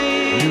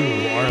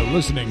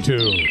listening to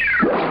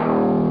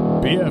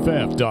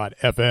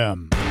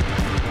BFF.FM.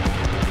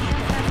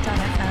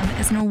 BFF.FM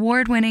is an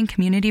award-winning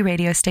community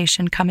radio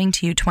station coming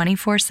to you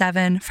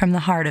 24/7 from the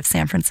heart of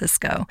San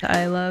Francisco.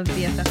 I love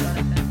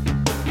BFF.FM.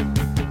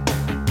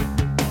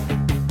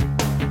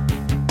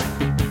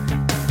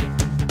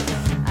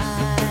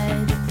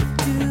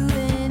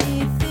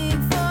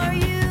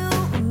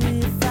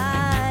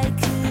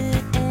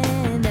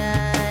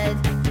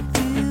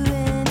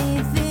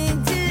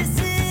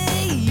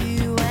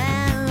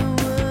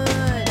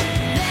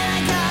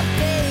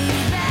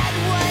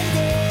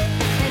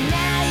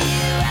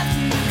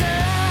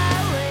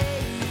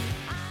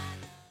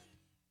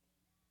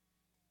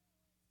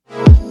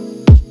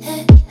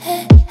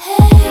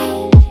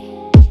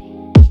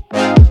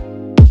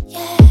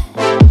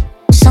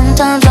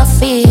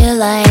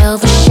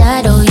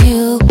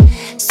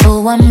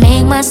 I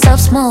make myself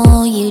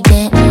small, you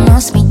didn't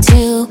ask me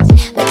to.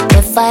 But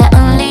if I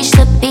unleash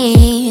the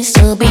beast,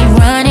 you'll be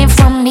running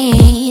from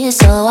me.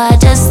 So I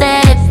just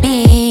let it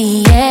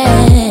be,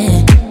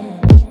 yeah.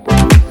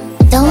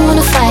 Don't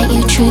wanna fight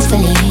you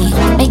truthfully,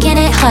 making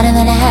it harder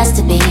than it has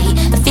to be.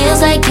 It feels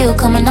like you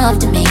coming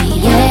after me,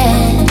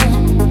 yeah.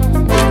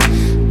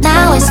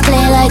 Now it's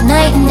clear like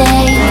night and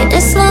day.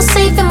 It's not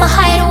safe in my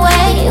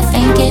hideaway. I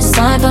think it's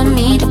time for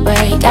me to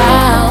break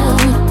out.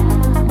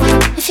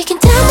 If you can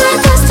tell my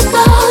dust to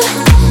go,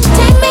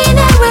 take me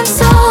there I'm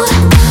sold.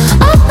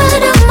 I'll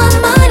put all my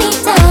money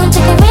down,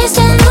 take a risk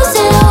and lose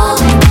it all.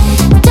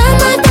 Tell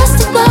my dust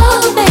to go,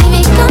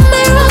 baby, come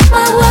and rock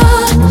my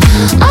world.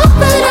 I'll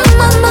put all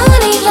my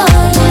money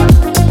on it.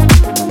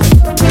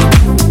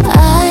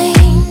 I'm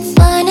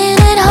finding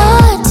it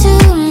hard to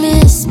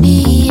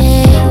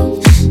misbehave.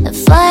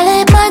 If I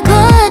let my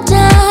guard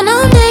down,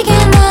 I'm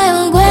digging my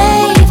own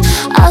grave.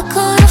 I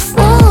can't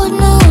afford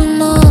no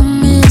more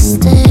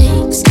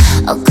mistakes.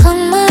 I'll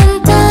come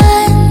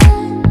undone.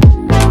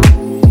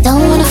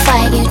 Don't wanna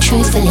fight you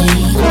truthfully,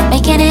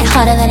 making it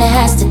harder than it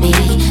has to be.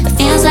 It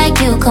feels like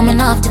you coming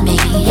after me,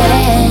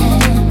 yeah.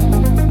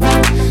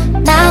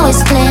 Now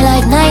it's clear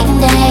like night and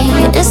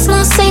day. It's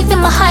not safe in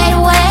my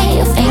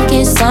hideaway. I think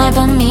it's time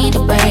for me to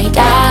break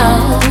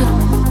out.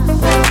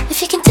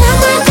 If you can tell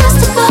my dust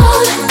to go,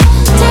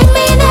 take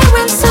me there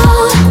I'm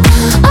sold.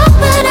 I'll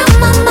put all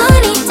my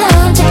money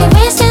down, take a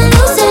risk and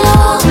lose it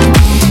all.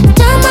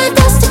 Tell my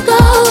dust to go,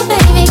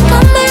 baby,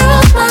 come and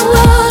rock my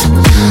world.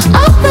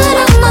 I'll put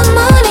all my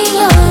money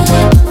on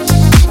it.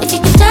 If you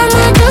can tell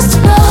my dust to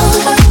go,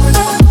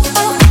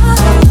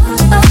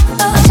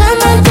 I'll tell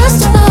my dust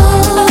to go.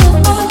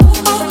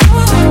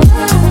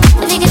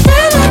 If you can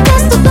tell my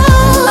dust to go,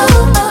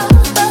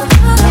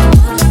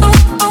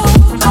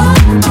 I'll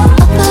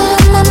put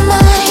all my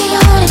money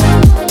on it.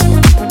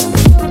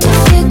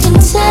 If you can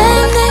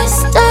turn this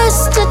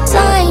dust to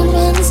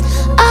diamonds,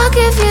 I'll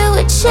give you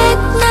a check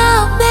now,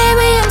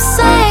 baby, I'm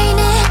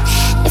signing.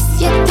 If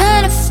you're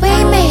gonna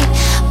free me,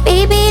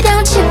 baby,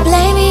 don't you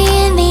blame me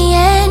in the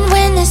end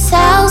when this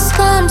house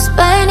comes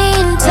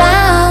burning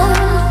down.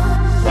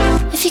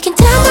 If you can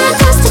tell my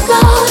dust to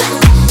go,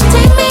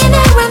 take me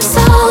there I'm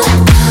sold.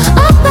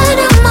 I'll put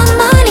all my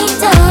money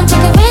down,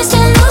 take a risk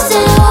and lose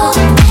it all.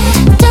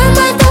 Tell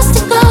my dust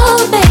to go,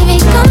 baby,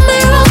 come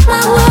and rock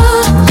my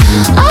world.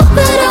 I'll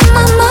put all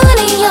my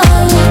money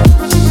on it.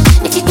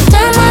 If you can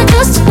tell my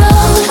dust to go,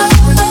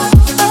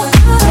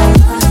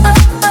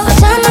 I'll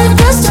tell my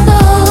dust to go.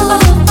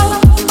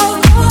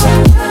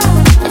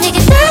 If you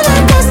can tell my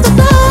dust to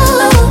go,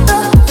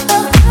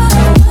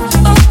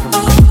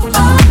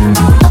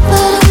 I'll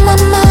put all my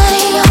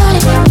money on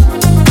it.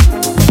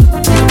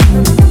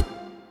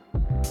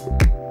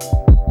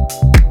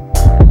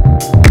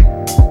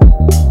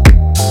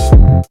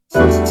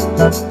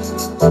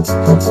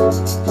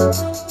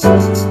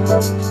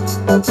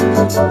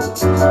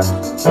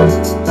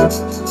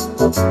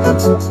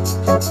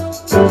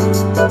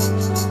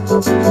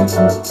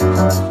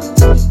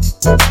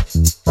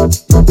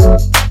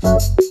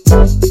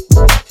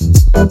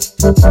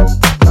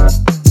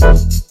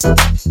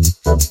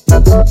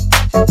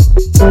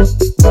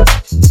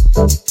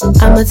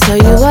 I'ma tell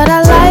you what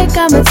I like,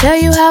 I'ma tell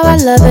you how I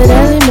love it.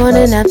 Early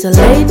morning after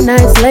late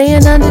nights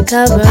laying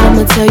undercover.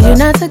 I'ma tell you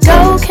not to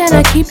go, can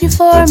I keep you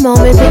for a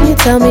moment? Then you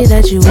tell me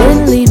that you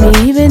wouldn't leave me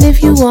even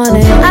if you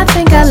wanted. I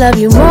think I love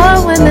you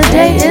more when the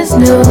day is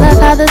new. Love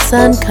how the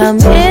sun come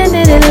in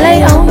and it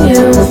lay on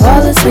you.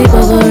 Fall asleep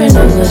over and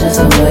over, just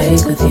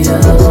awake with you.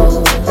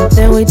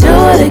 Then we do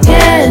it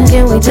again,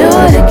 can we do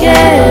it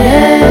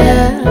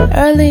again?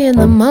 Early in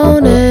the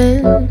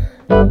morning,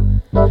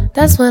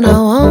 that's when I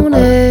want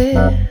it.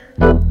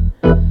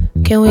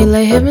 Can we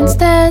lay here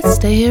instead,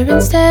 stay here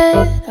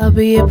instead? I'll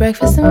be your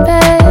breakfast in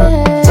bed.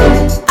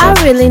 I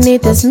really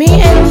need this me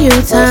and you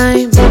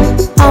time.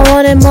 I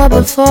want it more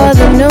before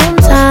the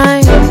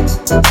noontime.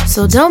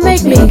 So don't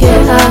make me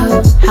get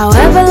up.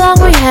 However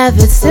long we have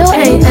it still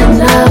ain't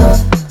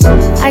enough.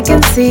 I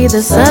can see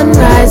the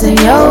sunrise in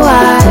your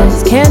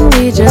eyes. Can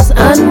we just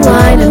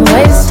unwind and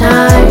waste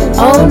time?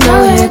 Oh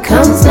no, here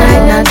comes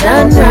night, not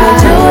done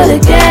right. Do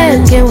it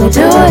again, can we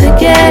do it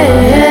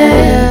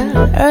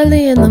again?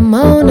 Early in the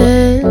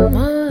morning,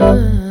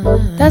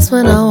 that's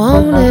when I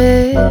want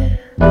it.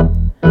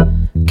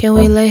 Can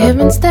we lay here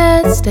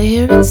instead, stay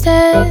here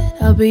instead?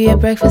 I'll be your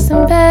breakfast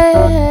in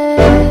bed.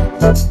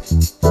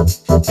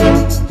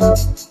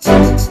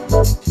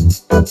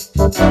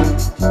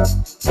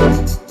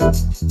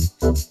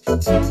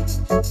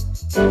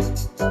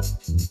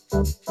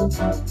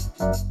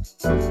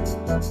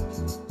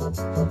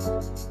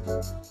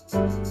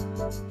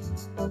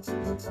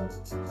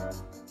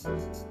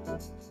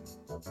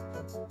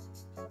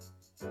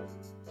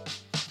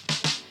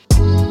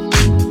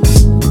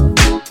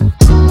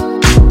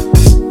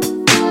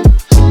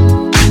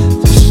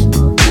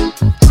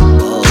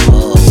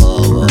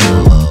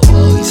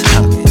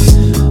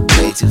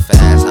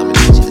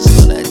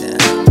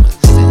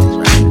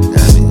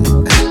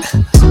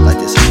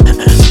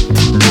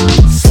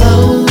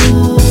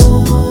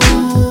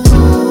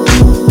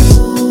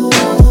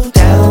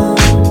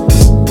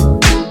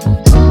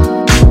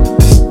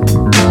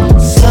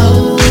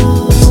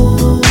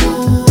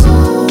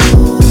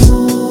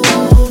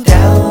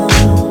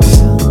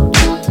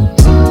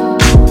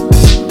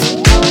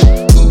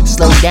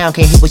 Can't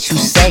hear what you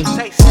say.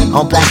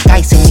 On black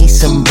ice and need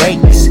some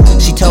brakes.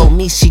 She told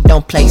me she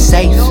don't play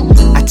safe.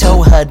 I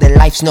told her that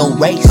life's no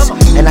race.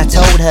 And I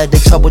told her the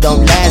trouble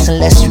don't last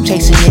unless you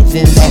chasing it,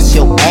 then that's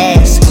your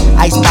ass.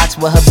 Icebox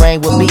where her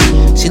brain would be.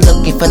 She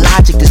looking for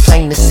logic that's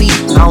plain to see.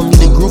 I don't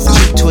need a groove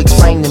chick to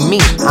explain to me.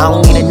 I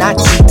don't need a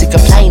Nazi to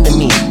complain to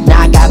me.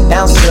 Now I got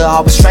bouncer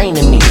all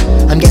restraining me.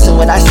 I'm guessing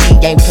what I see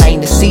ain't plain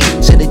to see.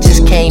 Should've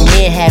just came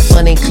in, had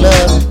fun in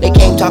club. They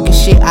came talking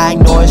shit, I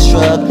ignore and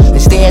shrug.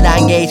 Instead I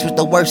engaged with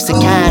the worst of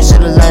kind.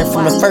 Should've learned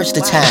from the first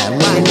of time.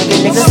 Nigga, nigga,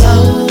 nigga.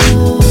 Slow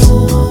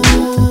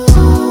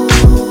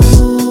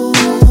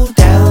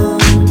down.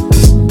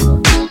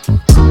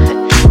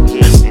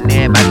 Yeah, and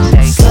everybody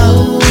say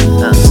slow.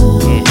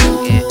 Yeah,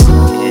 yeah, yeah,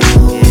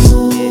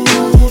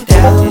 yeah,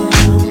 down.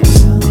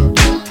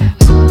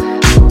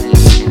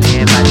 And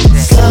everybody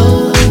say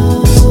slow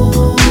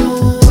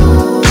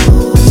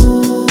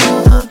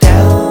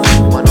down.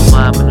 When I'm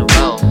on the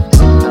road,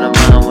 when I'm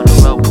on the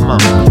road, come on.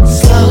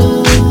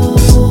 Slow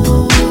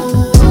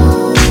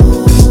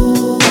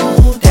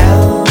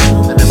down.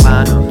 When I'm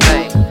on the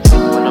way,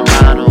 when I'm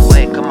on the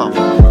way, come on.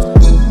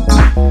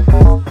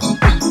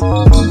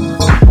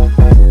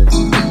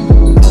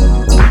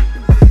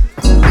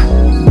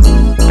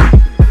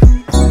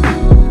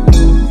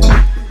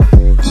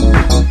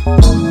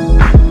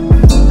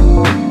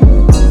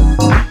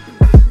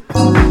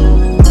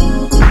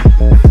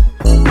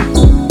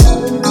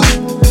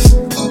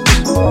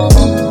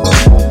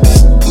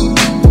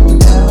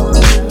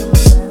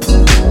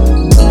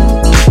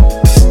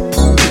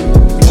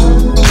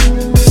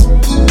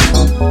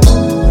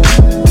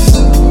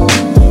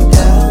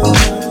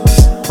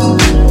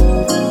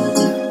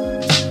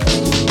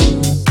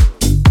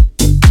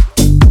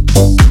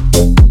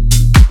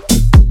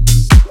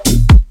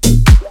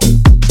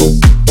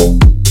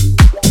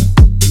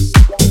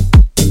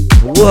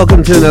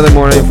 Welcome to another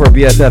morning for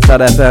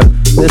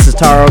BFF.FM. This is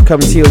Taro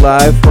coming to you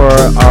live for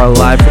our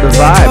Live for the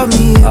Vibe.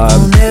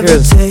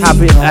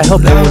 I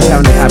hope everyone's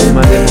having a happy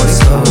Monday morning.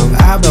 So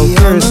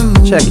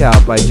here's Check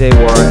Out by Jay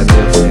War and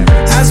the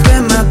Standards. I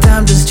spend my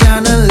time just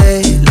trying to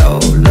lay low,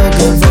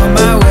 looking for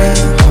my way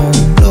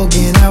home,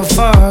 looking out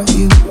for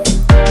you.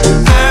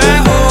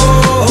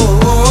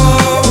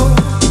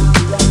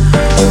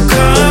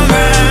 Come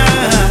round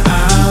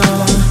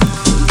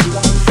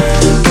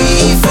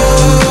before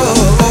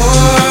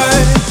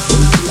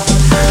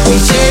we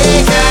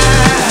check out.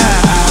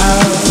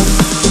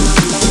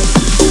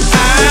 I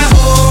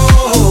hold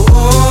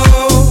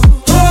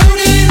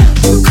it,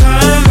 you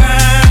come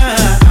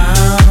round,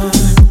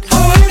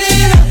 hold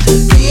it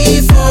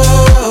before,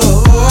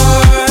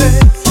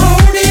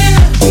 hold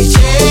it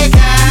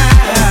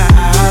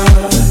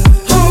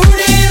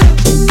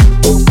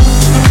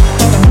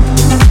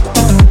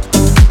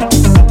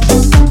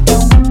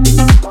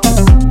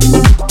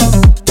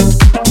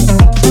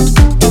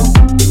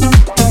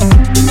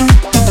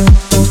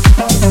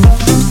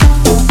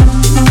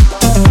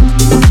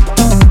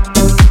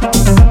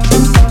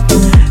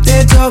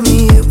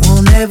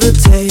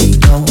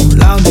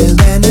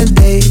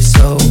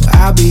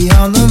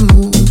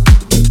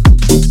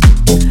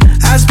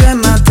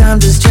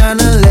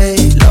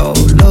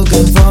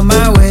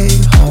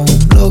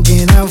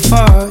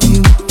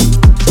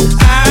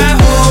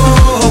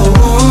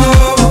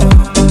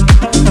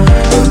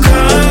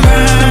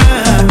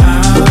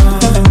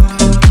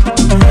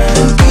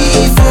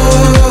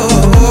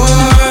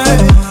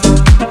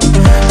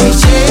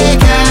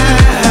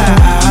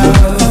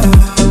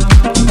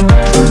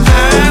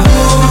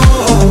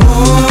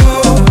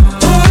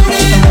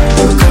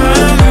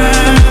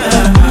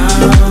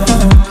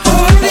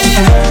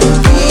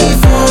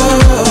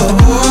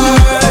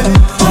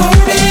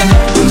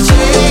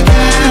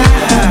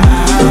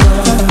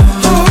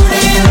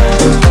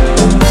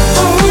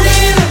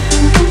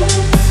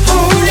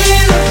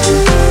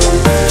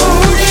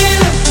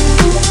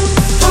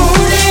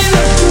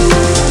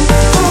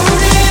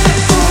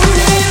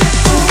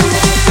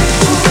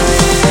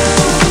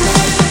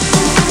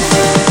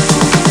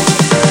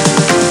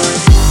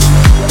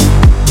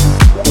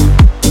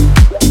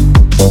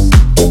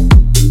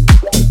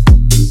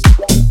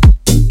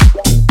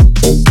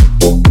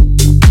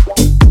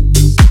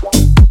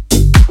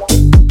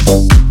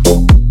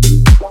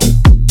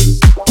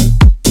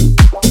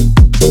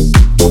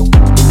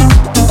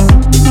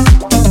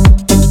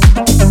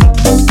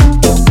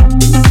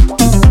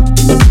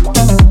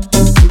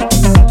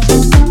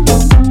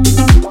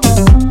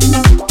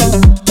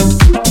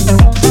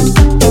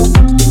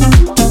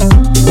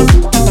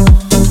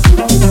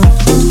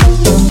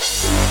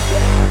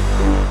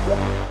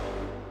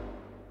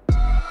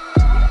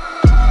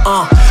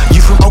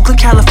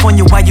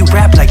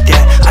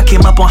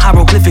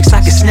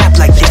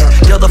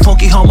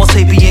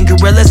sapien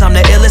gorillas. I'm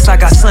the illest, I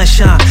got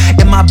sunshine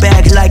in my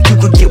bag. Like you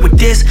could get with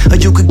this, or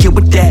you could get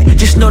with that.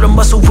 Just know the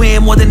muscle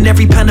win more than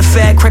every pound of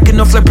fat. Cracking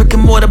off like brick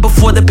and mortar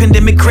before the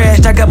pandemic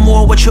crashed. I got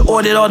more what you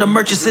ordered, all the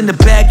merchants in the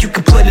back. You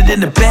can put it in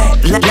the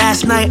bag.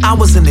 Last night I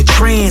was in a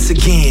trance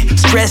again.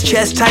 Stress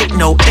chest tight,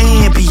 no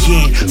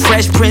Ambien.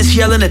 Fresh Prince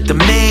yelling at the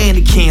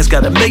mannequins.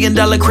 Got $1 million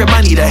crib,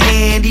 I need a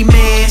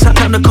handyman.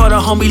 Time to call the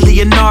homie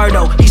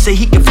Leonardo. He say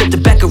he can flip the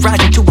back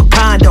garage into a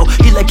condo.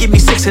 He like, give me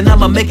 6 and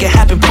I'ma make it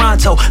happen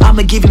pronto.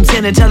 I'ma give him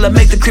 10 and tell him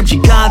make the crib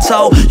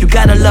Giganto. You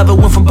gotta love it,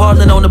 went from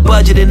ballin' on the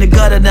budget in the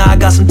gutter. Now I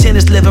got some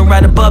tenants living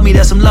right above me.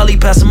 That's some lolly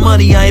passing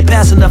money, I ain't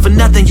passing up for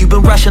nothing. You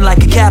been rushing like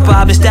a kappa,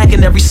 I've been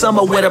stacking every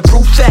summer with a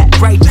proof at.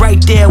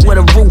 Right there where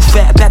the roof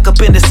at. Back up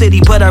in the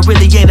city, but I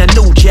really ain't a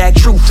new jack.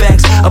 True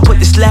facts, I put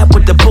the slap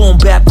with the boom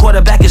bap.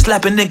 Quarterback is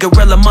slapping in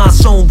Gorilla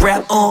Monsoon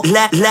rap.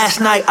 Last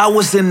night I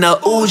was in the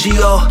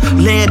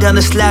Ugio, laying down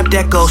the slap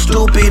that goes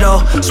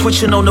stupido.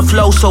 Switching on the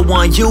flow so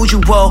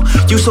unusual.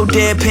 You so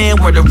deadpan,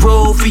 where the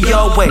roof for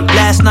yo. Wait,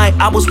 last night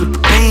I was with the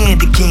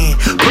band again,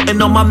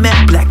 putting on my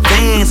Mac black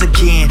Vans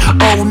again.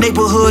 Old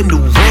neighborhood, new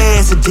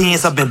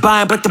residence. I've been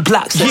buying back the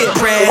blocks. Yeah,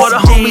 all the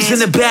homies in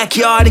the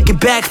backyard, it get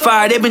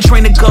backfired. They been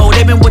trained to go,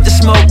 they been with the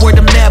smoke, word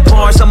them that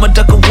bars. I'ma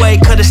duck away,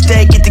 cut a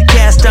steak, get the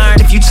cast iron.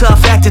 If you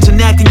tough acting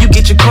and acting, you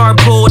get your car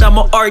pulled. I'm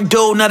an art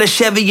dude, not a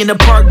Chevy in the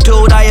park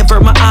dude. I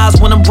avert my eyes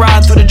when I'm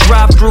riding through the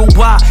drive-through.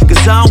 Why?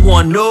 Cause I don't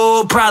want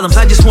no problems.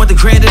 I just want the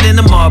granite in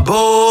the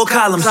marble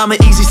columns. I'm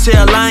an easy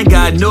sell, I ain't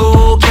got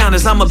no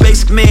counters. I'm a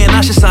basic man,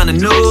 I should sign a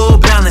no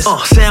balance.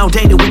 Sound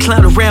ain't it, we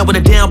clown around with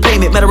a down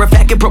payment. Matter of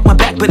fact, it broke my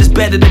back, but it's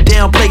better to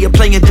downplay it.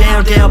 Playing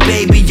down,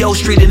 baby, yo,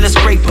 street in the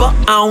scraper.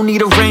 I don't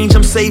need a range,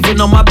 I'm saving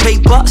on my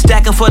paper.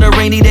 Stacking for the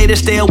rainy day to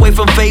stay away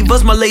from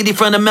favors. My lady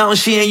from the mountain,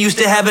 she ain't used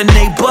to having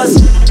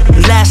neighbors.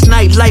 Last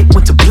night, light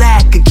went to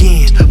black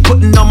again.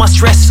 Putting all my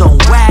stress on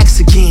wax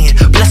again.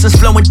 Blessings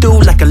flowing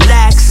through like a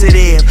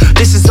laxative.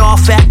 This is all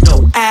fact,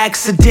 no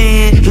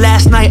accident.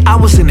 Last night, I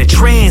was in a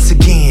trance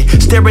again.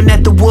 Staring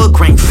at the wood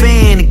grain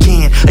fan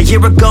again. A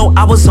year ago,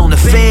 I was on a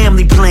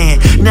family plan.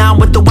 Now I'm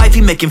with the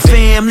wifey making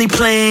family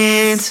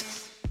plans.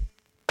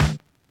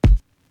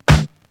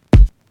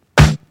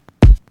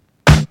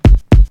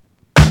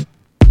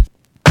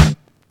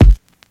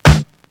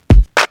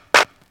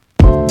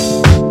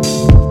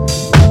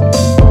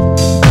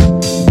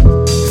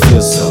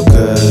 Feels so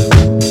good,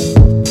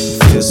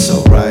 feels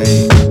so right.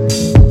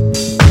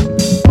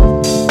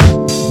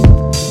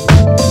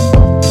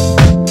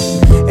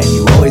 And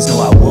you always know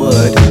I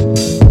would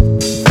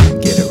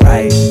get it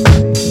right.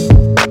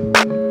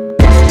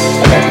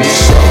 Let me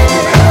show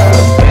you how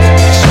we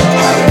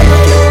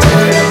get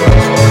down.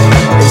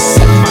 It's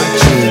in my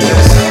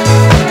genes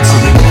to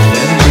move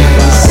in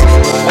jeans.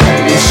 Let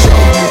me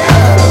show you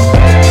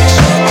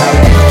how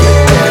we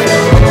get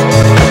down.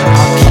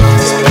 I'll keep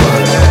this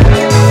blunt.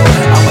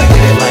 I'ma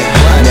hit it like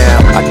what? Now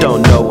I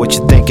don't know what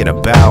you're thinking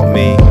about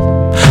me.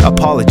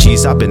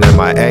 Apologies, I've been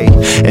MIA,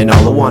 and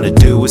all I wanna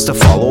do is to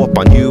follow up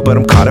on you, but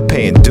I'm caught up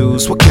paying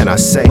dues. What can I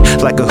say?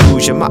 Like a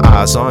Hoosier, my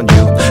eyes on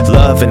you.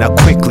 Love and how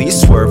quickly you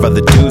swerve. Other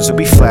dudes will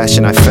be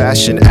flashing, I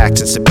fashion,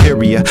 acting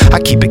superior.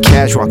 I keep it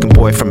cash, rockin'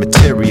 boy from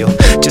material.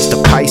 Just a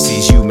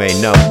Pisces, you may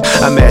know.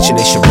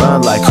 Imagination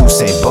run like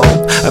Usain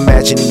Bolt.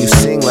 Imagining you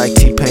sing like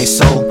T-Pain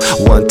Soul.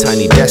 One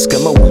tiny desk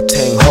in my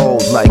Wu-Tang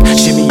hold. Like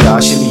shimmy ya,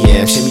 shimmy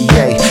yam, shimmy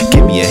yay.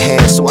 Give me a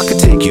hand so I can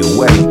take you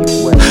away.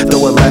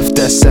 Though I left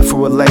that set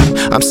for a late,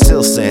 I'm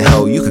still saying,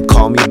 ho, you could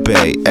call me a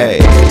bae. Ay.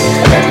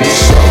 Let me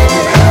show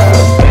you how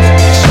we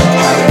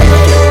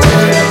get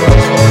down.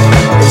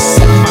 It's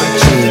in my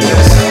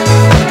genes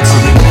to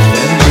move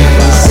in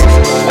jeans.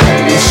 Let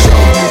me show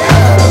you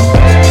how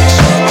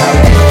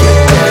we get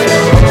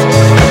down.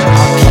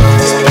 I'll keep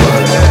this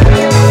blunt.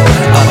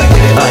 I'ma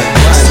hit it like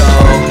what? So,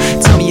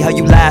 tell me how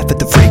you laugh at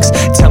the freaks.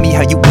 Tell me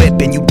how you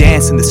whip and you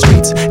dance in the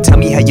streets. Tell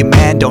me how your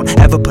man don't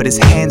ever put his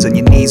hands on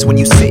your knees when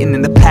you sitting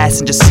in the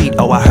passenger seat.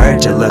 Oh, I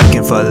heard you're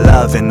looking for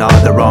love in all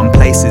the wrong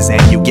places,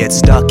 and you get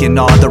stuck in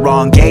all the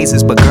wrong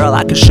gazes. But girl,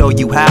 I can show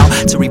you how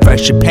to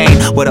reverse your pain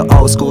with an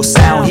old school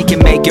sound. He can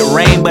make it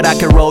rain, but I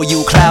can roll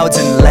you clouds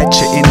and let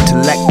your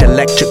intellect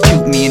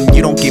electrocute me. And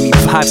you don't give me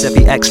vibes that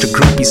be extra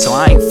groupie, so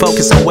I ain't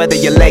focused on whether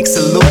your legs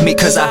salute me,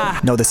 cause I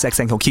know the sex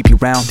ain't gon' keep you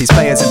round. These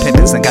players and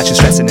pimpins done got you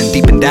stressing and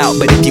deep in doubt.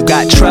 But if you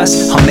got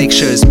trust, I'll make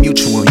sure it's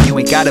mutual. You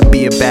ain't gotta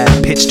be a bad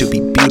bitch to be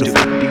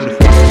beautiful.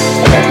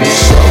 Let me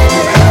show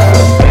you how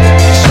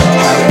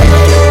we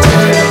get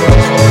down.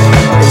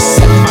 It's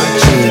in my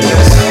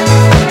genes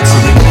to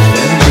move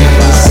in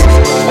jeans.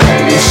 Let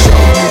me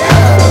show you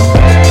how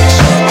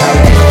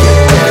we get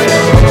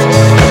down.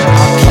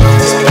 I'll keep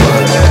this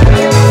blunt.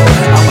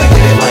 I'ma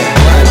hit it like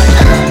what?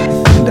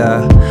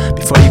 And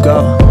before you go,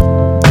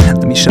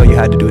 let me show you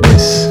how to do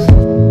this.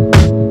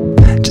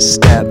 Just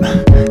step,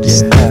 just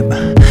step,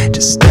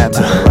 just step to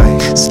the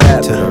right,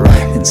 step to the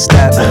right, and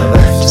step to the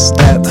left, just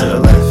step to the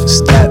left,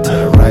 step to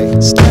the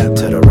right, step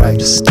to the right,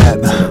 just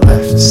step to the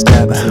left,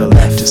 step to the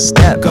left, just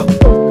step. Go.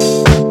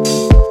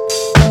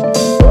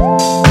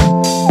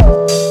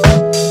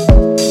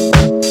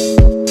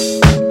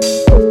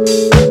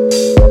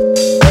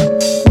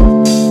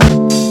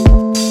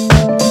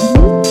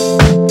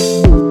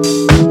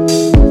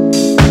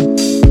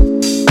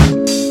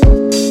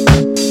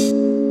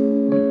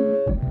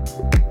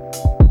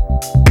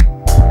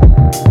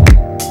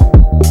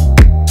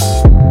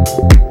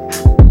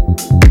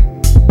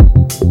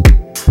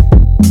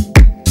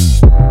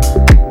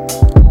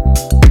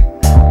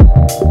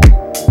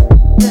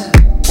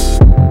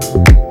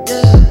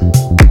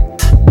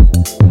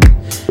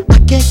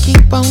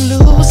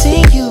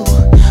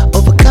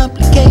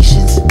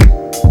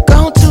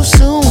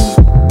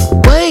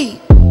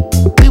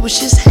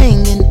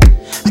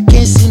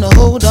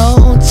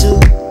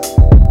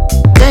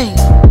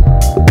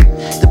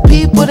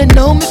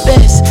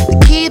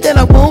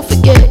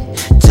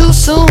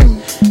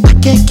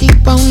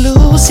 on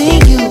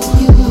losing you.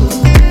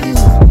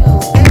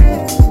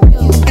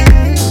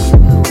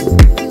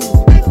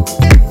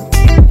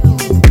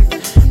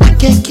 I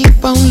can't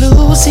keep on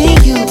losing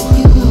you.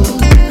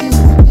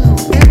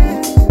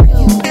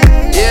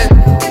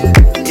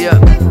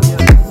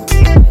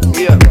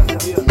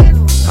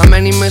 How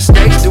many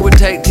mistakes do it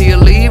take till you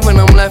leave? And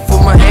I'm left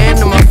with my hand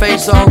and my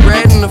face all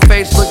red and the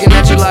face looking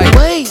at you like,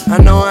 wait, I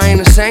know I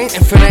ain't a saint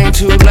if it ain't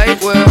too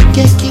late. Well, I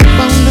can't keep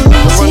on losing.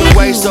 I run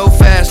away so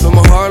fast, no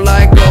my heart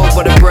like gold,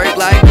 but it break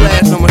like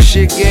glass. No my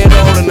shit get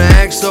old and I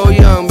act so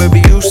young.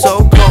 Baby, you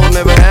so cold,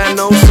 never had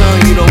no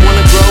son. You don't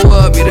wanna grow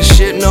up, you the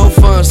shit no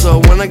fun. So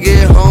when I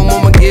get home,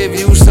 I'ma give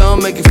you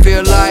some, make it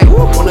feel like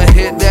wanna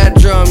hit that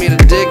drum. Yeah,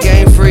 the dick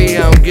ain't free,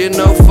 I don't get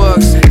no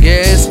fucks.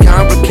 Yeah, it's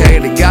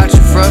complicated, got you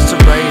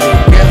frustrated.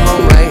 Get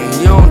home late and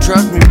you don't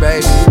trust me,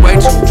 baby. Way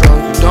too drunk,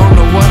 you don't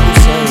know what I'm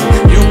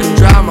saying. You can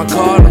drive my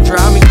car, don't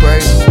drive me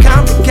crazy.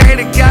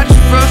 Complicated, got you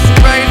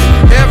frustrated.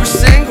 Every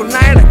single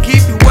night I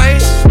keep you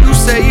waiting. You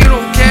say you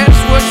don't care,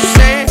 that's what you're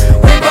saying.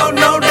 We both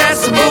know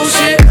that's some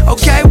bullshit.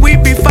 Okay, we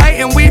be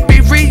fighting, we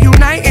be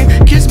reuniting.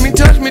 Kiss me,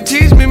 touch me,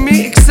 tease me,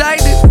 me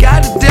excited.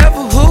 Got a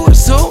devil who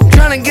is who,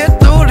 trying to get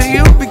through to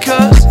you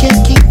because I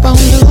can't keep on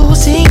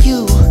losing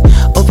you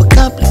over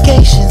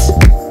complications.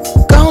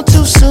 Gone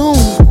too soon.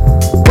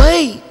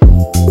 Wait,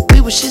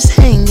 we was just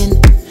hanging.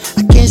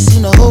 I can't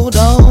seem to hold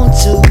on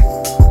to.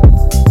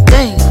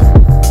 Dang,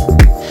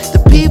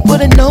 the people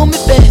that know me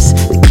best,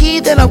 the key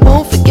that I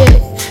won't forget.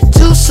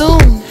 Too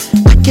soon,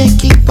 I can't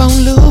keep on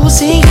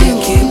losing you.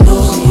 Can't keep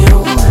losing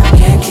you.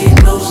 Can't keep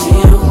losing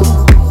you.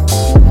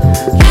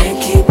 Can't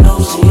keep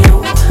losing you.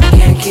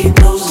 Can't keep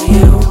losing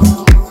you.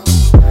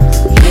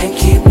 Can't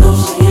keep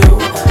losing you.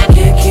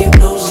 Can't keep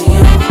losing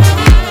you.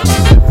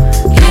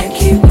 Can't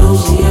keep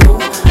losing you.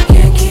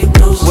 Can't keep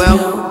losing you.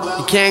 well,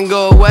 you can't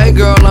go away,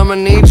 girl, I'ma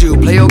need you.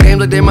 Play your games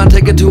like they might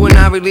take it to an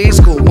Ivy League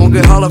school. Won't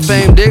get Hall of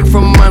Fame dick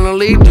from a minor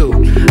league dude.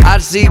 I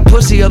see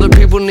pussy, other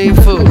people need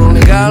food.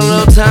 Only got a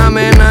little time,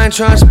 man, I ain't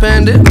tryna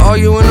spend it.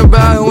 Arguing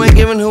about who ain't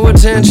giving who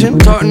attention.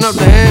 Tarting up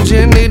the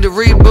engine, need to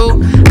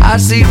reboot. I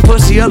see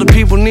pussy, other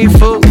people need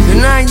food.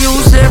 And I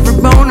use every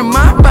bone in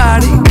my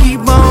body.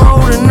 Keep on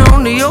holding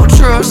on to your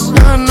trust.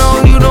 I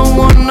know you don't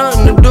want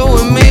nothing to do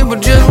with me,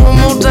 but just one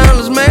more time,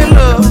 let's make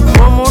love.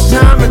 One more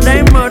time, it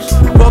ain't much.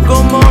 Fuck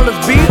 'em all,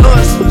 let's be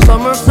us.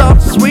 Summer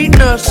soft,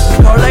 sweetness.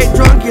 Parlay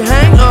drunk, you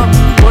hang up.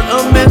 What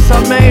a mess I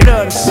made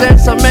of, the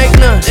sense I make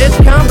none. It's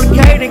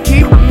complicated,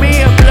 keeping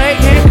me up late.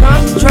 Can't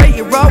concentrate,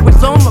 you're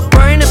always on my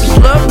brain. If it's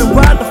love, then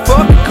why the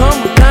fuck you come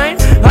with pain?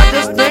 I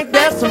just think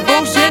that's some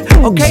bullshit.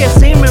 Okay, it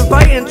seem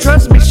inviting,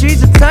 trust me,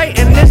 she's a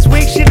titan. This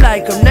week she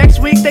like 'em, next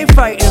week they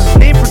fighting.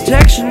 Need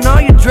protection,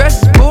 all your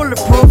dress is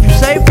bulletproof. You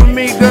safe for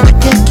me, girl. I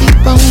can't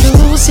keep on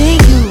losing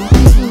you.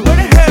 Where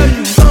the hell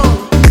you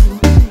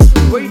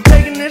going? Where you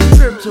taking this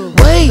trip to?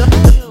 Wait,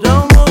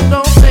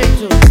 Don't say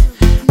to.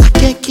 I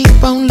can't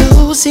keep on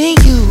losing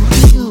you.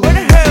 Where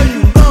the hell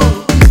you going?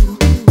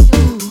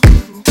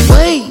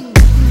 Wait,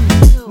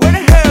 Where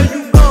the hell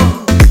you going?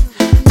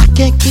 I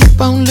can't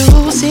keep on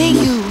losing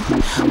you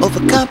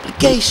over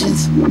complications.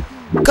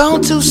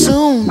 Gone too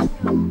soon.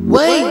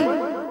 Wait,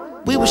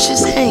 we was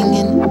just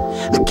hanging.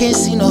 I can't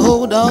seem to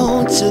hold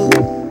on to.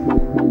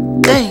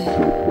 Dang,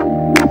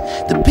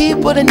 the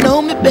people that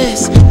know me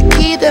best, the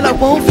key that I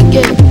won't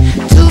forget.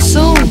 Too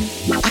soon,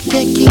 I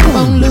can't keep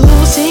on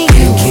losing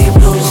you. Can't keep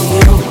losing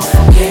you.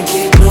 Can't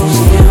keep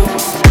losing you.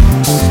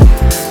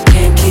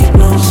 Can't keep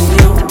losing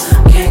you.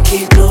 Can't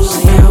keep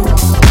losing you.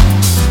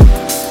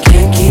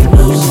 Can't keep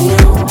losing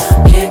you.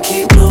 Can't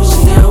keep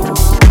losing you.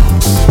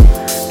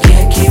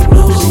 Can't keep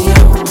losing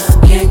you.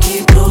 Can't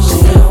keep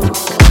losing you.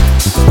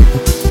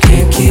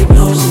 Can't keep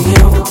losing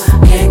you.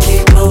 Can't keep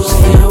losing you.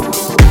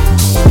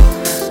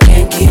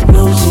 Can't keep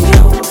losing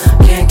you.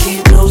 Can't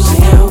keep losing you.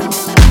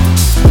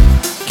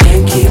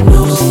 Can't keep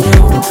losing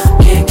you.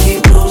 Can't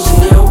keep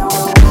losing you.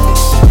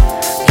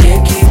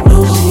 Can't keep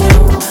losing you.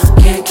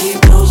 Can't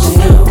keep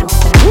losing you.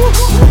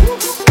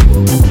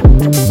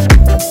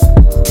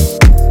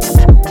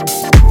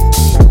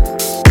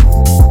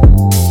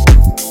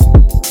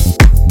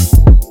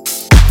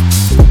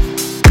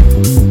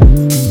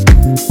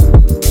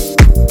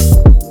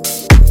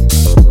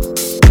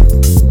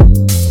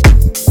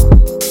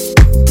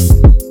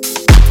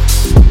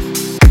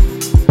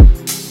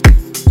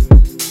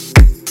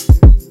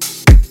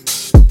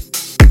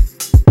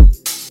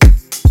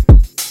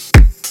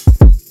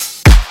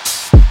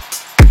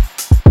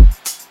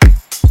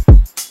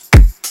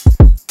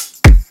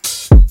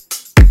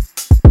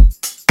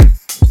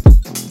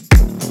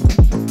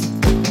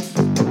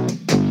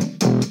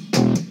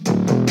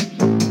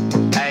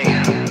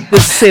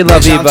 This is C'est La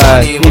Vie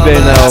by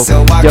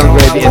Ebeno, Young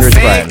Red, and Rich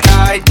Brian.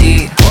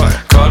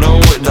 Caught on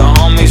with the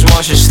homies,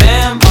 want you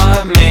stand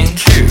by me.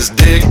 This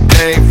dick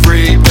ain't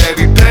free,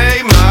 baby,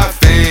 pay my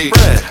fee.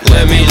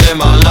 Let me live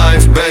my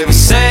life, baby,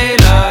 say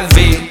la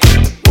vie.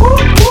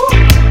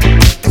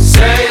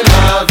 Say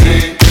la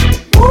vie.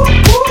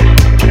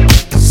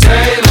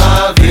 Say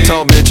la vie.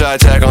 Told bitch I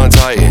attack on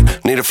Titan.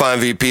 Need to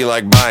find VP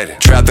like Biden.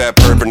 Trap that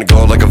perp in the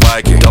gold like a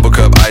Viking. Double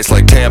cup ice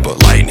like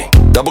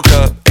Double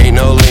cup, ain't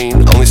no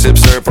lean. Only sip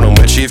syrup when I'm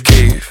with Chief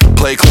Keef.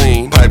 Play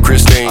clean, pipe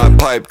Christine. I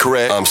pipe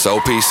correct, I'm so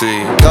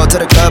PC. Go to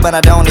the club and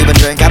I don't even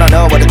drink. I don't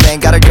know what to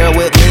think. Got a girl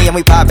with me and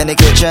we pop in the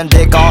kitchen.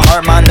 Dick on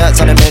hard, my nuts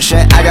on a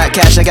mission. I got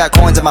cash, I got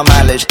coins in my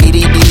mileage.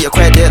 EDD, your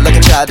credit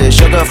looking childish.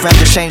 Your girlfriend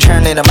just changed her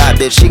name to my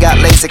bitch. She got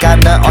LASIK, I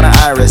nut on her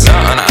iris. Nut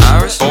on her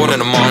iris? Bold in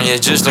the morning, yeah,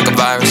 just like a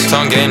virus.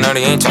 Tongue getting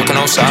nutty, ain't talking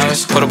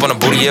Osiris. Put up on the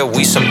booty, yeah,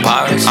 we some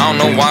pirates. I don't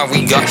know why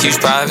we got huge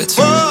privates.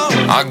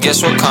 I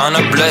guess we're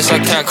kinda blessed, I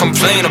can't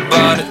complain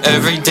about it.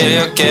 Every day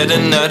I get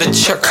another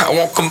check, I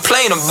won't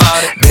complain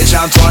about it. Bitch,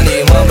 I'm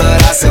 21,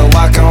 but I still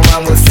walk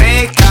around with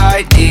fake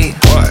ID.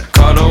 What?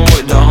 Caught up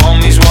with the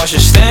homies, watch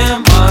it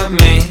stand by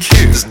me.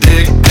 This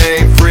dick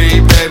ain't free,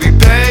 baby,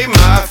 pay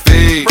my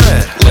fee.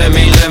 Let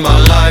me live my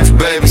life,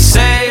 baby,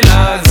 say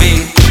la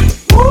vie.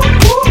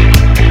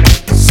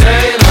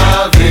 Say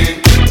la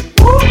vie.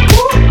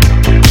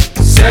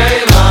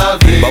 Say la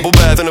vie. Bubble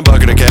bath in a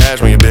bucket of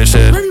cash when your bitch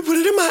said, baby, put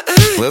it in my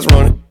ass. Let's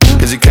run it.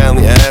 Cause you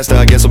kindly asked,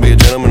 I guess I'll be a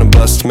gentleman and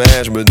bust a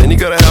smash. But then you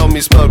gotta help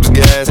me smoke some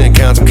gas and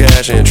count some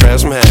cash and trap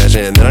some hash.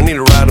 And then I need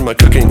a ride in my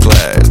cooking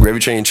class. Gravy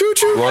train,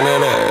 choo-choo, on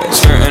that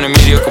ass. Skirt in a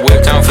mediocre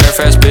whip down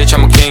Fairfax, bitch,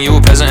 I'm a king, you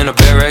a peasant in a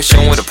barrack.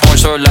 Showing with a porn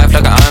star life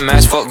like an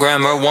IMAX. Fuck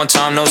grammar, one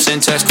time, no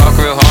syntax. Cock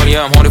real hard,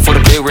 yeah, I'm horny for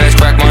the big rats.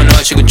 Crack my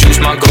nut, she could juice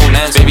my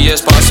gonads. Baby,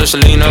 yes, pasta,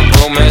 Selena,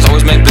 romance.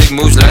 Always make big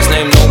moves, last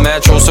name no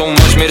match. Troll so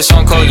much, made a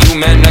song called You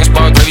Man. Next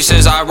bar, Gravy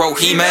says I wrote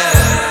He Man.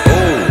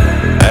 Ooh,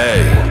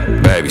 hey,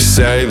 baby,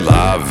 say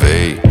la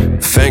vie.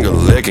 Finger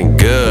licking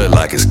good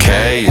like it's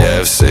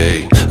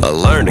KFC. I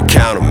learned to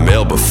count a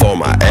meal before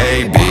my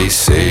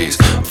ABCs.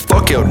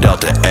 Fuck your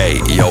Delta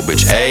 8, yo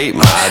bitch ate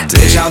my D.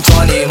 Bitch, I'm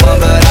 21,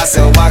 but I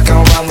still walk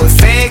around with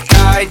fake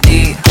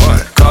ID.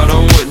 What? Caught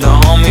up with the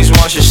homies,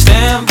 watch it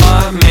stand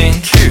by me.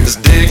 This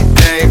dick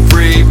ain't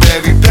free,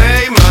 baby,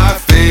 pay my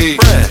fee.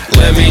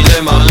 Let me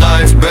live my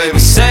life, baby,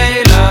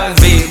 say la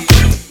vie.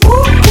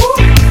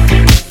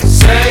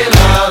 Say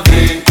la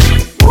vie.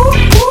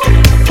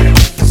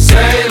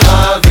 Say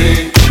la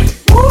vie.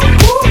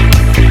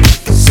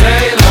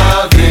 Say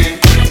la vie.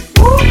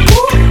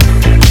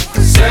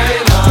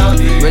 Say la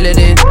vie. Reel it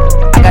in,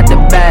 I got the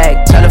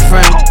bag, tell a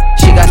friend.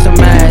 She got some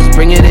ass,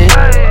 bring it in.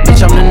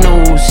 Bitch, I'm the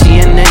new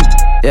CNN,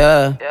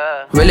 yeah.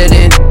 Reel it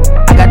in,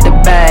 I got the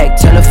bag,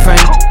 tell a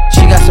friend.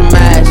 She got some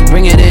ass,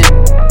 bring it in.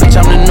 Bitch,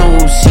 I'm the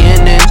new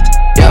CNN,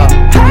 yeah.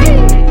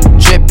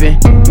 Drippin',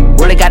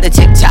 really got the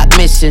TikTok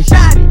missing.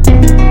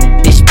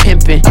 This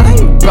pimpin',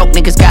 broke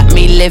niggas got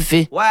me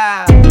living.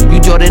 Wow, you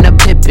Jordan a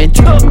Pippin'.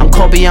 I'm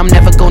Kobe, I'm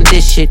never gon'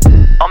 dish it.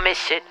 I'll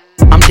miss it.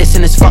 I'm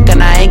dissing as fuck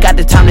and I ain't got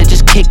the time to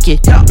just kick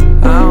it. I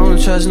don't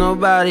trust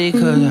nobody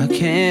cause I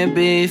can't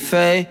be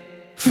fake.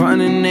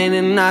 Frontin' ain't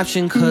an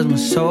option cause my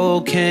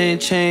soul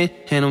can't change.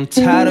 And I'm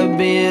tired of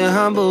being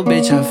humble,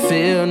 bitch, I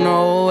feel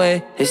no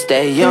way. It's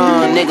that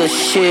young nigga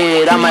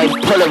shit, I might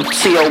pull up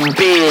to your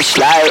bitch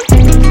like.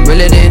 Reel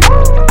it in,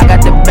 I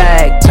got the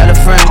bag, tell a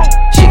friend.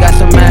 She got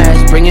some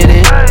ass, bring it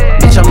in.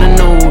 Bitch, I'm the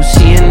new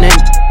CNN,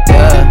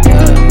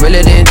 yeah. Reel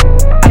it in,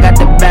 I got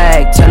the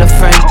bag, tell a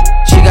friend.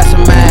 She got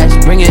some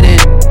ass, bring it in.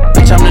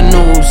 Bitch, I'm the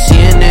new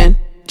CNN.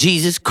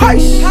 Jesus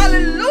Christ,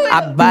 hallelujah.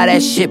 I buy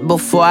that shit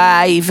before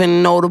I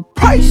even know the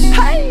price.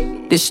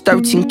 This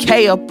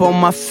 13K up on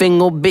my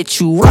finger, bitch,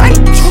 you right.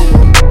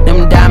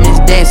 Them diamonds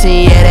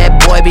dancing, yeah,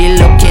 that boy be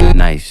looking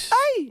nice.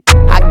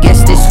 I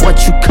guess this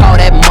what you call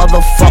that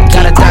motherfucker.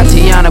 Got a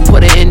Tatiana,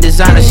 put her in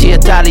designer. She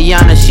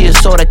Italiana, she a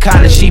sorta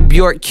kinda. She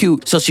Bjork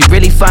cute, so she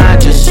really fine,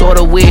 just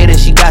sorta weird. And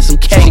she got some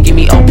K. She give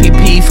me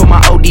OPP for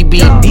my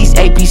ODB. These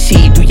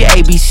APC, do your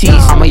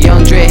ABCs. I'm a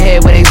young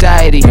dreadhead with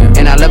anxiety,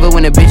 and I love it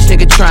when a bitch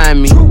nigga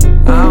trying me.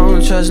 I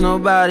don't trust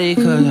nobody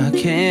cause I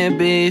can't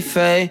be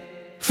fake.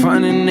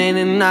 Frontin' ain't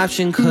an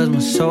option cause my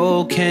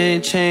soul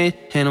can't change.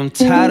 And I'm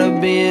tired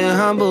of being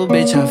humble,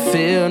 bitch, I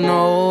feel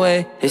no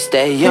way. It's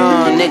that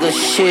young nigga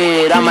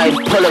shit, I might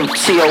pull up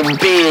to your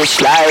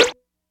bitch like.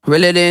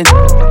 Reel it in,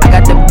 I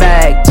got the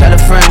bag, tell a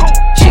friend.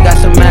 She got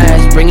some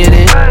ass, bring it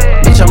in.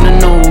 Bitch, I'm the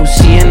new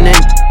CNN,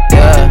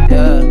 yeah.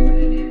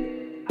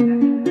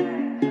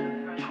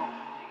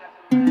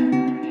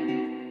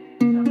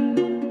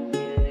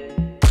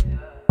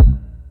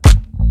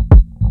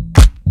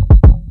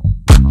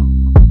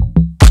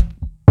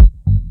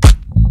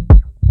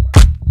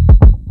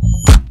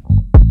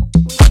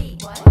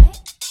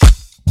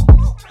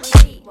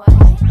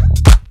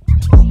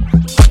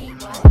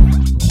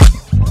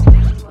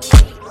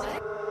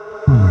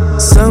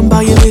 Something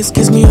about your lips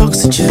gives me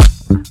oxygen.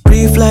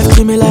 Breathe life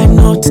to me like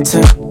no to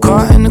 10.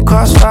 Caught in the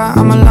crossfire,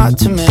 I'm a lot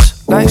to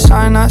miss. Like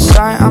sign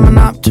outside, I'm an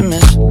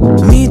optimist.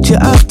 Meet you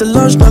after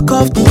lunch, knock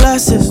off the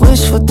glasses.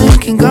 Wishful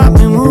thinking got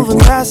me moving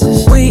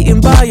glasses.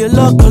 Waiting by your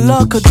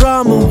locker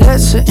drama.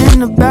 Let's sit in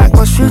the back,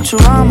 watch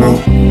Futurama.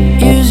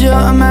 Use your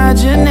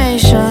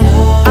imagination,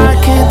 I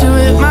can't do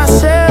it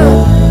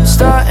myself.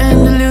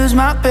 Starting to lose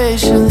my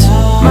patience,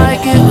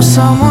 might get with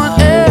someone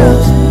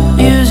else.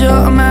 Use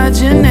your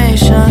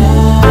imagination,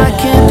 I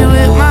can't do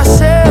it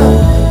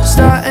myself.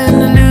 Starting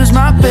to lose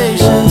my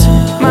patience,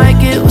 might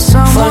get with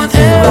someone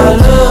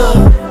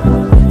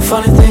else.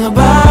 Funny thing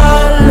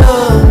about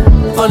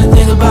love,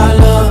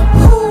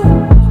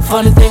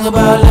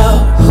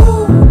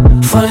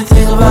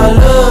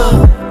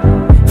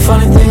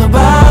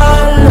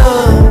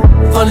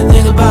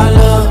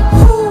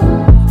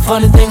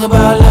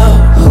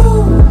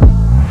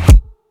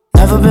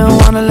 Never been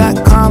one to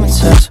lack common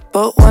sense,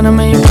 but when I'm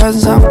in your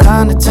presence, I'm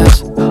kinda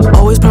tense.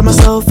 Always pride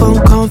myself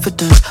on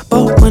confidence,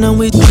 but when I'm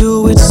with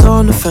you, it's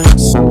on the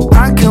fence.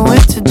 I can't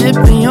wait to dip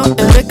in your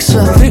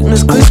elixir.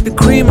 Thickness, Krispy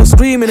Kreme, I'm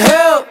screaming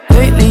help.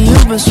 Lately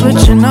you've been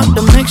switching up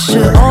the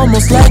mixture,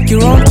 almost like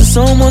you're on to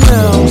someone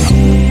else.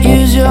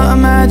 Use your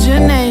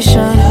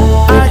imagination,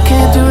 I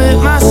can't do it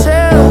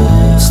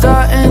myself.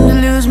 Starting to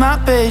lose my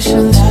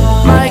patience,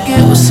 might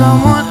get with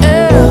someone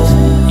else.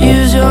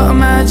 Use your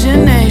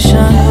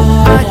imagination,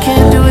 I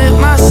can't do it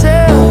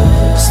myself.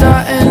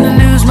 Starting to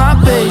lose my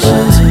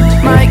patience,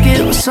 might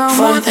get with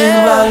someone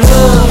else.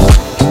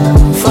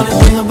 Funny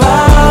thing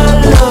about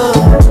love,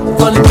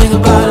 funny thing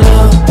about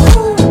love,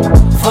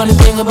 funny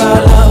thing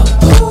about love,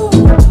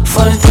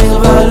 funny thing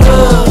about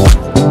love,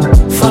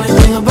 funny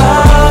thing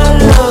about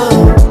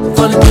love,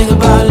 funny thing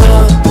about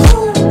love,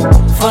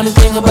 funny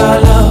thing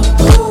about love.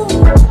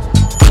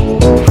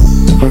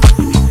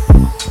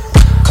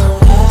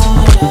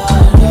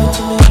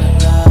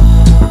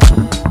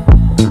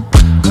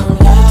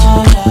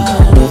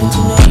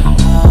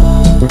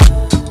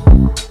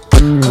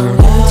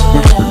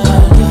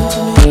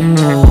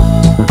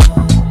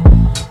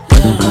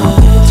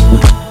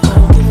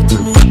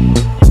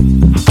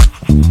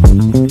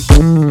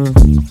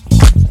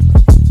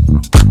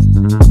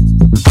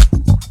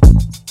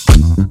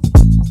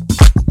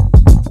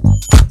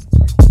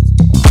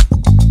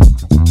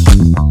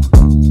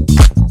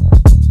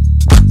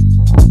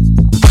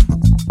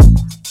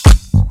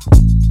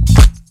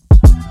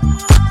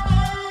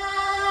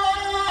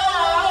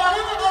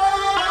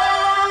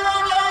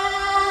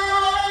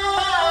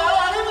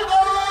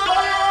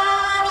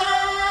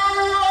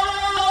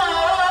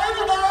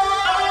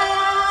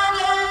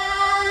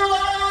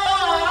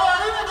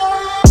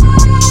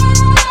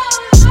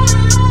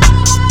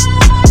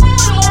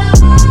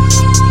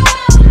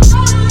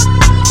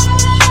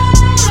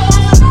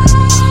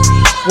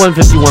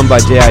 .151 by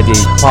JID.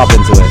 Pop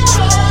into it.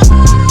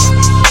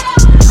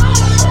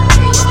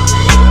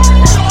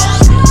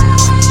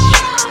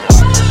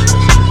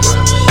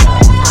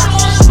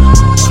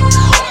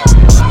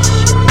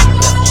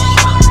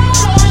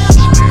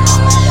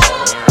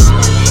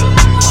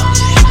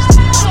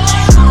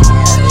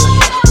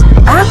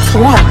 Act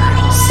 1,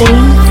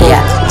 Scene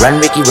 4. Run,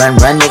 Ricky, run,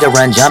 nigga,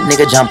 run,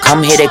 jump,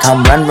 come, here they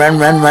come, run,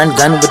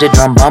 gun with the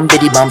drum, bum,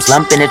 biddy bum,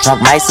 slump in the trunk,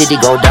 my city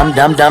go dumb,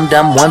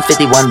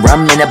 151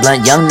 rum in a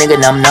blunt, young nigga,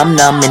 numb,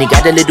 and he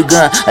got a little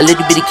gun, a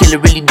little bitty killer,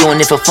 really doing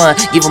it for fun,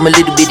 give him a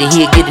little bit and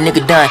he'll get a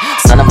nigga done,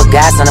 son of a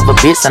guy, son of a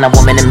bitch, son of a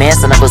woman, a man,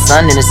 son of a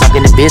son, and it's sunk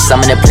in the bitch,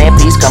 I'm in the plan,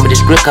 please come with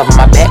the script, cover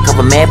my back,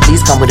 cover man,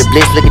 please come with a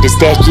blitz, look at this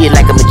stash shit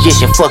like a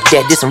magician, fuck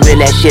that, this some real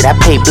ass shit, I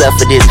pay blood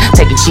for this,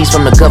 taking cheese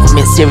from the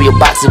government, cereal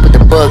boxes with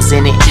the bugs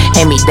in it,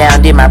 hand me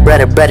down, did my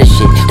brother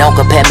shit, don't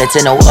compare me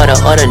to no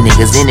other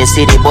niggas in the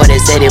city, boy,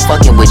 they say they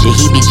fucking with you.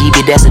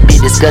 Heebie-jeebie, that's a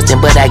bit disgusting,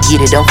 but I get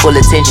it. I'm full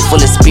attention,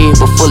 full of spirit,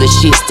 but full of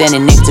shit.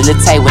 Standing next to the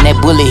tight when that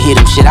bullet hit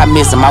him. Shit, I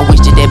miss him. I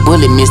wish that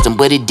bullet missed him,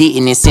 but it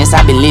didn't. And since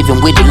I've been living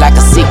with it like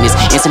a sickness,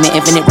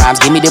 infinite rhymes,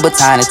 give me the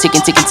baton. A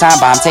ticking time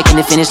bomb, taking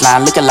the finish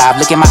line. Look alive,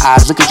 look in my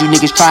eyes, look at you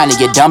niggas trying to.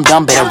 You dumb,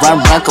 better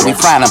run, cause we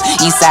frying them.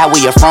 East side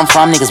where you're from,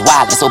 niggas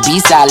wildin'. So be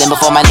silent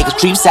before my niggas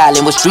creep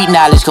silent. With street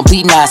knowledge,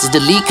 complete nonsense.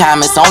 Delete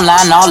comments,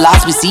 online, all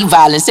lost. We see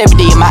violence every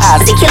day in my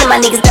eyes. They killing my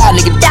niggas, die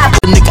for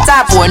the nigga,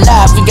 die for a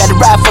knife. We gotta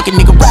ride, fucking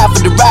nigga, ride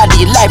for the ride of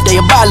your life.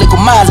 Diabolical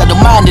minds, I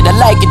don't mind it, I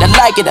like it,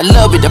 I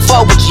love it. I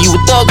fuck with you, you a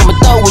thug, I'm a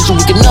thug with you.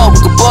 We can know,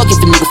 we can bug if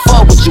a nigga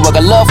fuck with you. I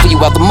got love for you,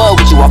 out the mud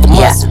with you, off the mud.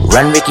 Yeah.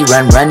 Run, Ricky,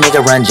 run,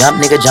 nigga, run, jump,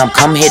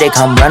 come, here they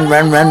come, run,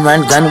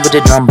 gun with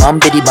the drum, bum,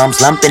 biddy bum,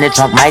 slump in the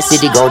trunk, my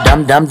city go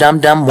dumb,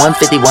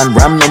 151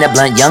 rum in a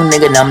blunt, young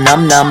nigga, numb,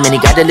 and he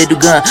got a little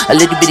gun, a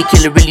little bitty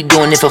killer, really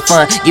doing it for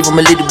fun. Give him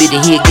a little bit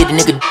and he'll get a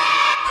nigga.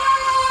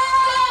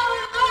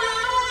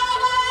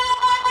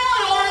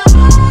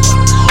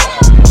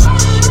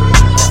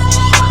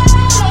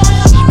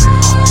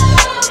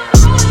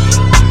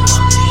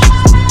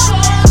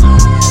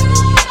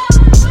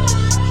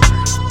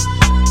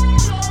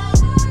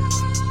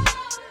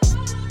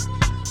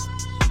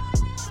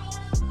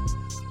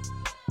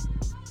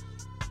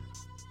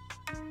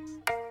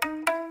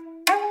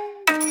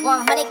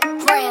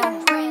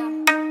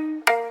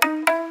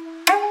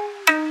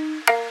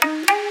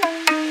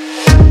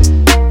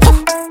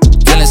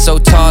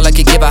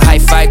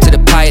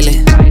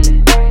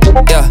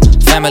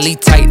 Family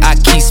tight, I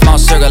keep small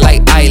circle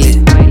like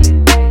island.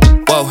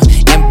 Whoa,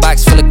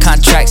 inbox full of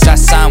contracts I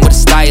signed with a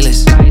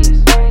stylist.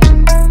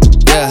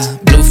 Yeah,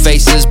 blue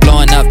faces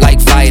blowing up like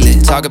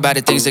violet. Talk about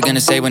the things they're gonna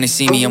say when they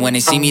see me, and when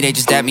they see me, they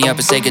just dap me up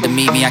and say good to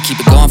meet me. I keep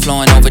it going,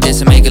 flowing over this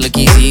and make it look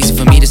easy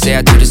for me to say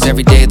I do this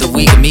every day of the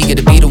week. I'm eager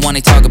to be the one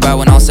they talk about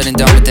when all said and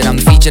done with it. I'm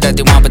the feature that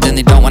they want, but then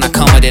they don't when I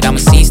come with it. I'm a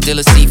scene, still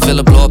a seat,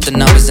 filler, blow up the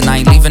numbers, and I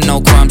ain't leaving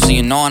no crumbs, so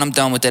you know when I'm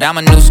done with it. I'm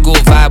a new school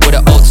vibe with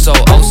an old soul,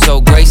 oh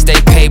so great, stay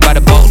paid by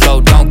the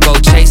boatload. Don't go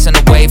chasing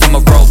a wave, I'm a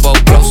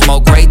rowboat, blow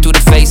smoke right through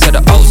the face of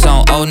the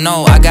ozone. Oh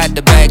no, I got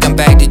the bag, I'm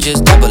back to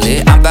just double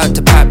it. I'm about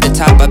to pop the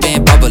top, I've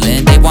been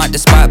bubbling. They want the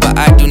spot, but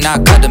I do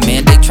not cut them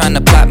in. They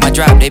tryna plot my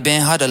drop, they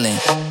been huddling.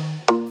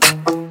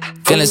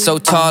 Feeling so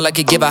tall, I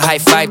could give a high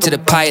five to the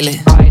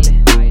pilot.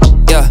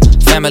 Yeah,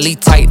 family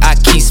tight, I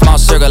keep small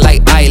circle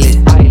like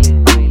island.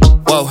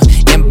 Whoa,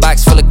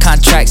 inbox full of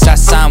contracts, I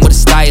signed with a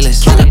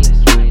stylist.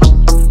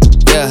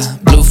 Yeah,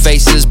 blue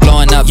faces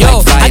blowing up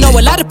like violet. I know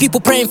a lot of people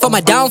praying for my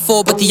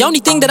downfall, but the only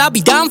thing that I'll be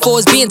down for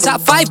is being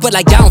top 5, but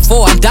like down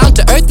 4. I'm down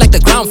to earth like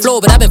the ground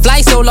floor, but I've been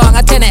flying so long,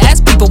 I tend to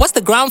ask people, what's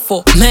the ground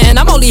for? Man,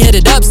 I'm only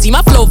headed up, see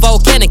my flow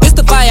volcanic, this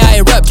the fire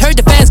I erupt. Heard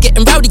the fans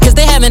getting rowdy cause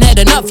they haven't had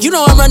enough. You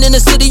know I'm running the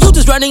city, you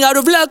just running out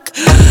of luck.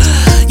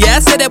 Yeah, I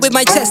said that with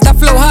my chest, I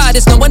flow hard,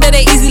 it's no wonder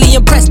they easily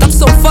impressed. I'm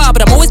so far,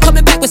 but I'm always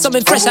coming back with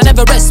something fresh, I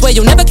never rest. Swear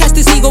you'll never catch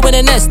this ego in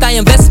a nest. I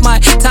invest my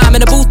time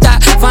in a booth, I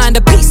find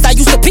a piece. I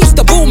used to piece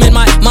the boom in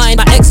my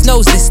mind. My ex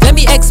knows this, let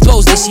me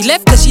expose this. She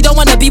left cause she don't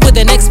wanna be with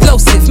an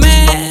explosive.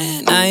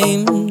 Man,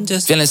 I'm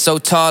just feeling so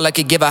tall, I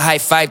could give a high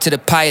five to the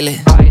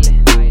pilot.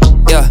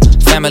 Yeah,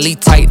 family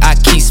tight, I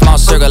keep small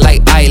circle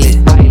like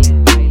island.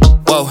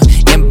 Whoa,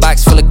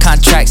 inbox full of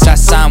contracts, I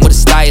signed with a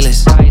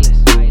stylist.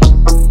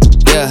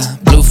 Yeah,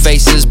 blue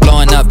faces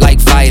blowing up like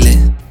violet.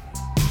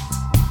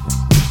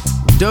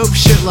 Dope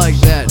shit like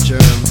that,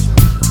 Germ.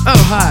 Oh,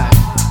 hi.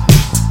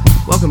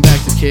 Welcome back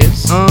to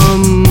Kids.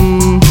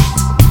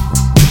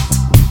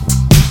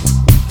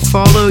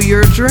 Follow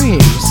your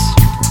dreams.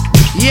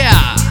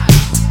 Yeah.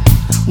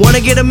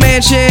 Wanna get a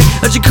mansion,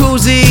 a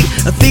jacuzzi,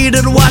 a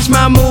theater to watch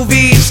my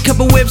movies,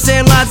 couple whips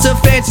and lots of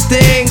fancy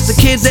things. The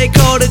kids they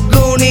call the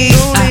Goonies.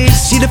 I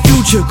see the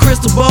future,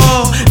 crystal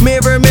ball,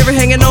 mirror, mirror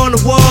hanging on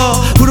the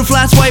wall. Who the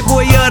flyest white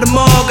boy of them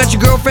all? Got your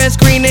girlfriend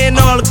screening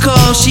all the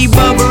calls. She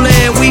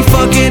bubbling, we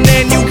fucking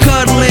and you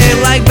cuddling.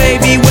 Like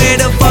baby, where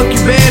the fuck you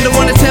been? Don't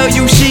wanna tell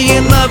you she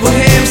in love with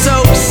him.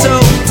 So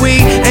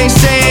we ain't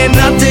saying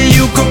nothing.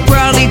 You could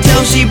probably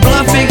tell she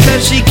bluffing,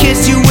 cause she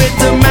kissed you with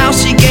the mouth.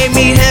 She gave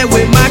me head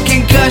with my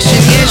concussion.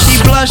 Yeah, she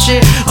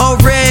blushing, all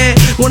red.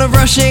 Wanna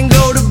rush and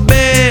go to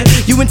bed.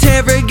 You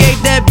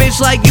interrogate that bitch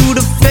like you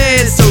the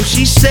Fed. So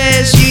she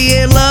says she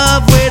in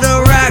love with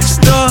a rock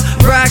star.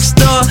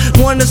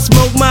 Wanna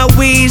smoke my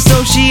weed,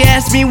 so she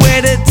asked me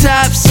where the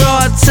tops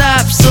are.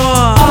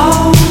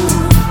 Oh,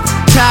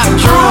 top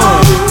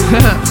drawer.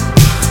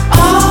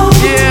 Oh,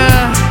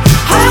 yeah.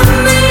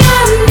 Honey,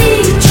 I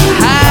need you.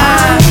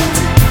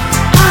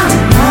 I'm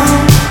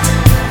low.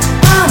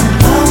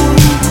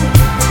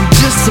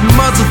 Just a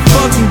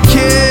motherfucking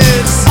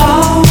kiss.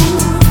 Oh.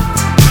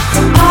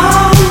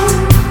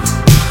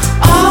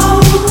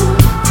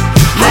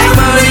 Make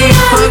money,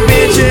 fuck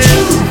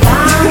bitches.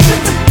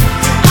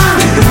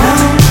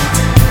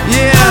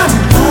 Yeah,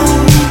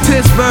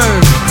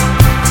 Pittsburgh.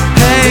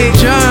 Hey,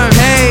 John.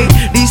 Hey,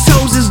 these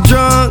hoes is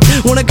drunk.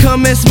 Wanna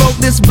come and smoke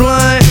this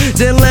blunt?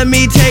 Then let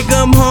me take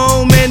them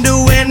home and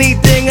do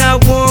anything I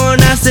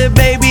want. I said,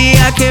 baby,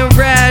 I can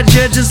ride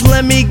ya. Just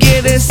let me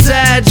get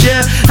inside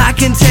ya. I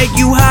can take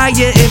you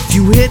higher if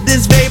you hit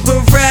this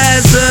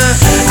vaporizer.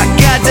 I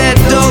got that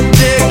dope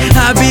dick,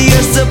 I'll be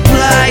a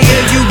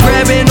supplier. You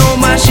grabbing on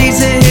my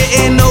sheets and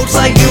hitting notes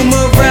like you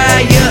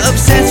Mariah.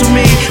 Obsessed with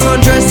me,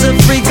 undress a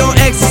freak on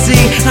ecstasy.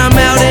 I'm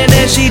out and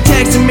then she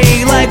texting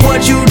me like,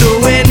 what you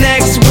doing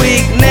next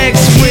week?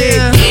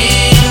 Hear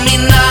me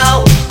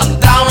now, I'm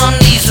down on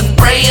knees and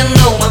praying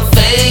though my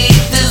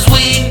faith is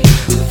weak.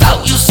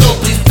 Without you, so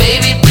please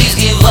baby, please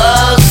give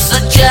us a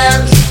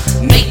chance.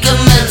 Make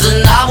amends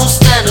and I will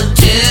stand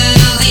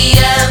until the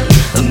end.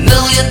 A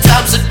million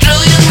times, a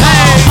trillion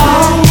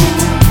more.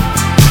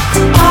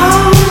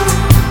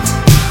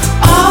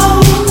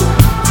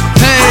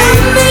 Hey,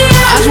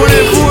 I just wanna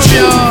inform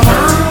y'all,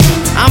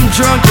 I'm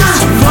drunk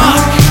as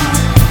fuck.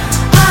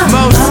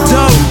 Most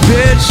dope,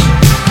 bitch.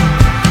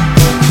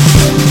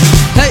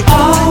 Hey.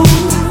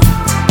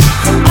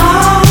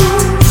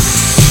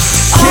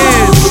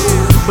 Kids,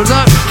 what's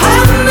up?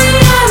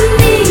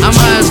 I'm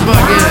high as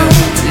fuck, yeah.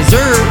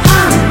 Dessert.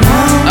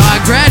 Oh, I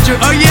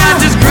graduated. Oh yeah, I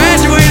just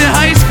graduated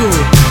high school.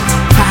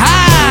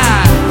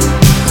 Ha-ha.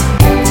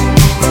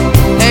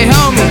 Hey,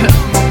 homie.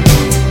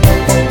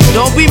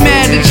 Don't be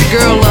mad that your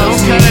girl loves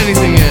me. Don't cut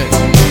anything yet.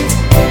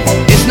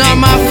 It's not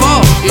my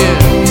fault. Yeah.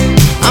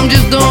 I'm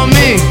just doing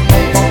me.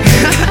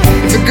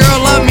 If a girl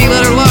love me,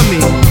 let her love me.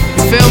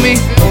 You feel me?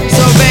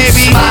 So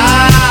baby,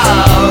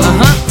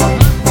 smile.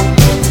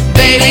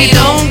 Baby,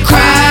 don't cry.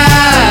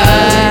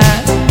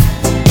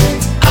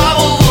 I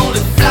will hold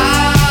it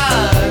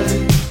fly.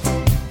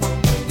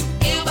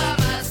 You by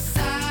my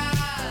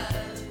side.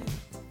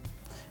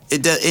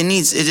 It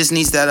just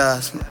needs that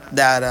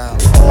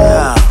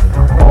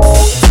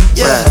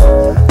yeah.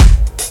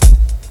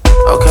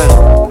 Okay.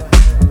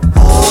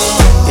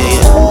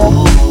 Yeah.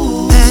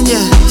 And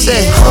yeah,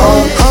 say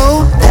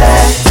hold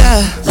that,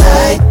 yeah.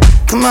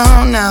 Come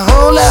on now,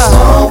 hold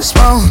out,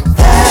 smoke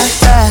that.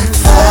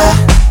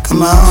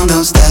 Come on,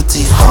 don't stop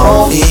till you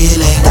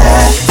feel it.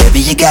 Baby,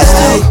 you got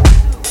to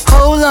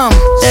hold on,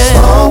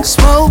 yeah.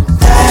 Smoke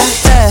that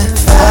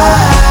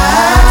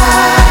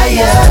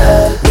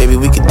fire. Baby,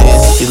 we can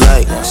dance if you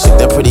like. Shake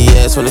that pretty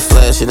ass when it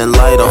flashing and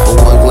light off of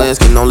one glance.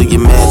 Can only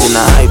imagine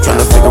the hype. Trying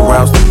to figure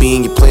out to be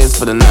in your plans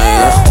for the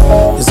night.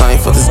 Cause I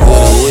ain't felt this good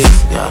in weeks.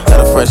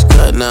 Got a fresh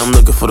cut, now I'm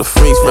looking for the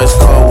freaks. Fresh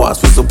car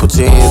wash, so put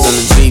your hands on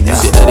the Jeep. You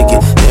should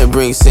etiquette and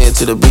bring sand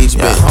to the beach.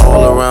 Been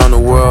all around the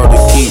world to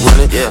keep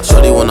running.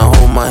 Shorty wanna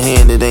hold my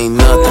hand, it ain't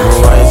nothing.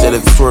 Mariah said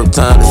if it's work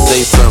time to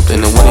say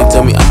something. And when they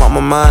tell me I'm on my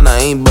mind, I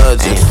ain't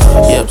budging.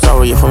 Yeah, I'm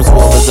sorry if I'm so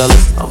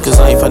overzealous. Cause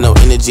I ain't find no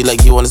energy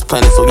like you on this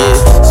planet. So yeah,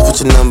 just put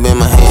your number in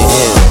my hand,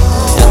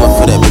 yeah. And I'ma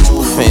fill that bitch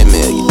with fan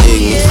mail, you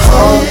dig me?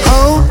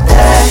 Hold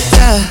that,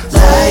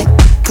 light.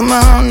 Come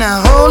on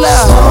now, hold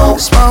out.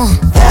 Smoke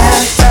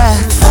that.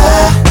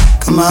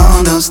 Come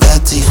on, don't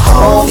stop till you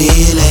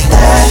feel it.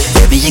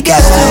 Baby, you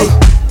got to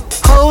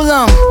hold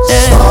on.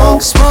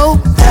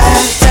 Smoke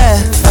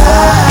that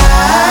fire.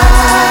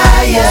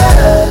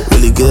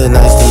 Really good,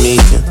 nice to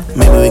meet you.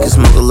 Maybe we can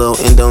smoke a little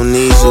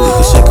Indonesia. We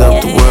can shake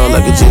up the world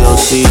like a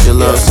GOC. Your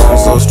love song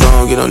so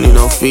strong, you don't need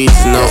no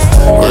features, no.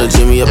 Roll a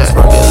Jimmy up and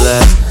spark at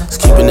last.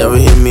 Keep it never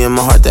hit me in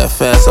my heart that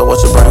fast. I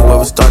watch it burn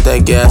whoever start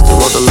that gas. To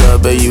roll the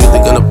love, baby, you either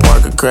gonna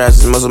park or crash.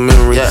 It's muscle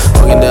memory,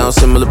 walking down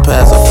similar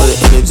paths. I feel the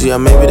energy,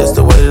 maybe that's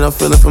the way that I'm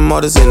feeling from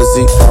all this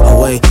energy. I'm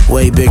way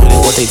bigger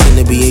than what they tend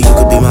to be. And you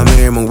could be my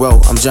Mary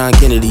Monroe, I'm John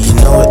Kennedy, you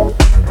know it?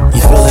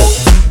 You feel it?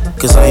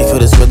 Cause I ain't feel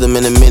this rhythm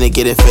in a minute.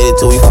 Get it faded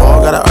till we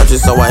fall. Gotta arch it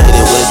so I hit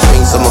it. When it's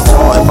spring, summer,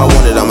 fall. If I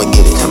want it, I'ma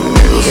get it.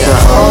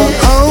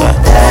 Hold that,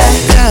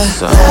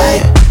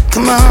 light.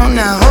 Come on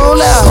now, hold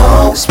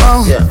out.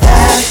 Smoke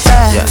that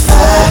fire.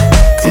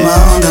 Come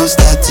on, don't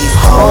stop till you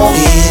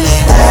feel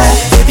it.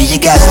 Baby, you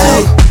got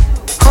to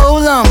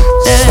hold on.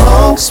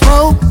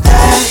 Smoke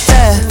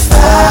that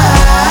fire.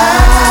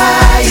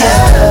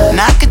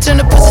 Now I can turn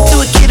the pussy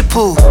to a kiddie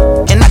pool,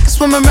 and I can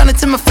swim around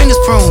until my fingers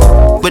prune.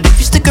 But if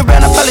you stick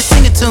around, I'll probably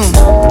sing a tune.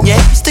 Yeah,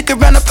 if you stick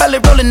around, I'll probably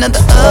roll another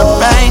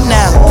up right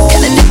now.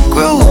 Killing the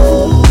groove.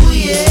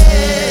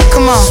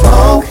 Come on,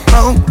 smoke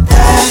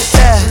that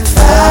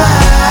fire.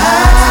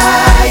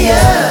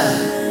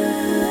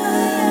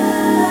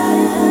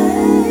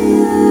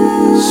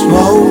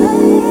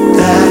 Smoke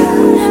that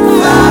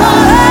fire.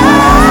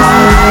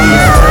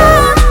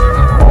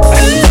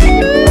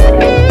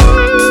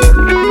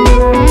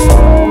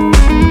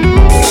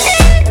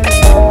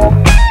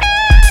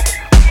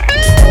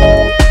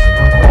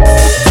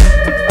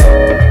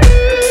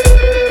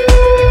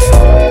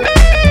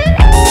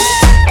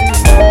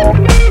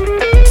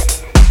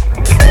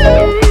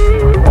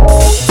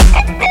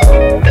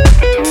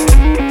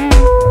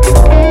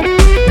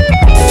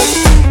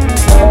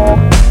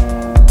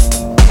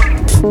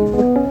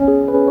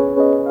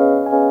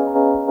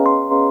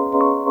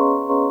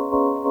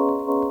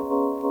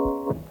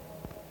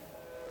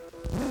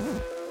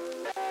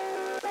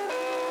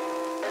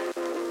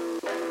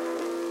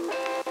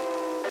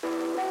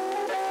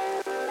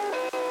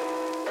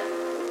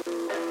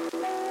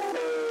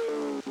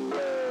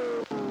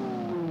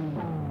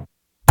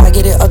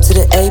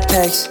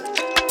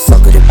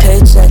 Fuck with a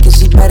paycheck, and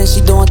she bad and she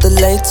don't want the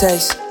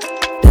latex.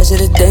 That shit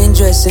is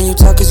dangerous, and you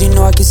talk cause you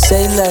know I can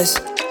say less.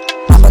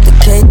 I'm about to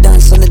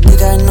K-dance on the dick,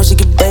 I know she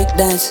can break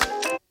dance.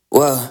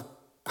 Whoa,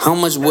 how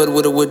much wood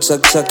would a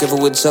woodchuck chuck if a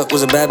woodchuck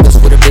was a bad bitch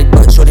with a big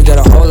butt? Shorty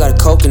got a whole lot of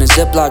coke in a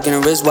ziplock, and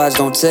her wristwatch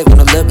don't tick when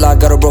the lip lock.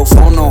 Got a broke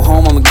phone, no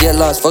home, I'ma get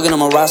lost. Fucking on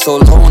my ride so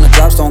low on the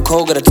drop, stone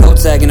cold. Got a toe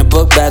tag in a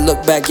book bag,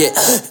 look back, yeah.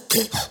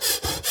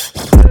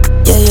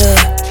 Yeah,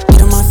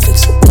 get on my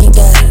fix, ain't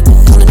that.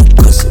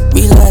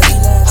 Relax,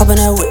 hop in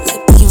that whip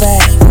like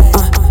evac.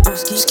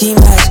 Ski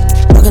mask,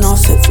 working on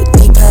fit for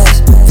knee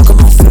pads. Fuck on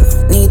my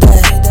foot, need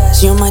that.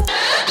 She on my.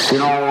 She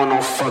don't want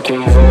no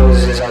fucking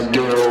roses, I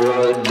give her a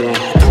rug then.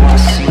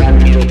 NYC, I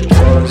need a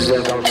drugs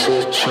like I'm too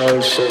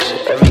atrocious.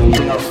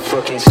 Everything I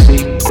fucking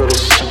see, but it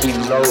should be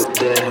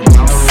loaded. I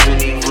don't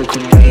really look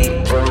at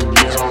me, little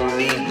bitch on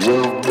me,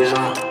 little bitch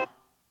on.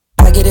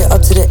 I get it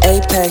up to the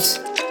apex.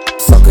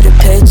 Fuck with a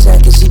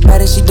paycheck, and she bad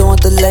and she don't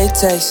want the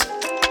latex.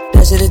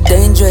 That shit is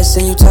dangerous,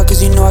 and you talk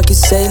cause you know I can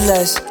say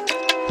less.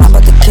 I'm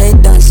about to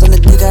K-dance on the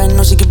dick, I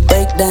know she can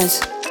break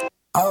dance.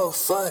 Oh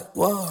fuck,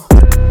 whoa.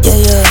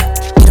 Yeah,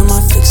 get on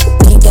my fix,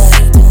 ain't that.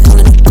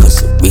 Calling the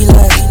pussy,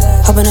 relax.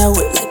 Hop in that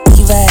whip like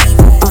evac.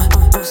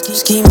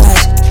 Ski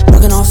mask,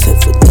 working on fit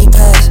for knee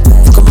pads.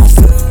 Fuck on my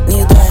foot,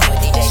 need that.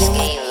 She on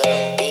my.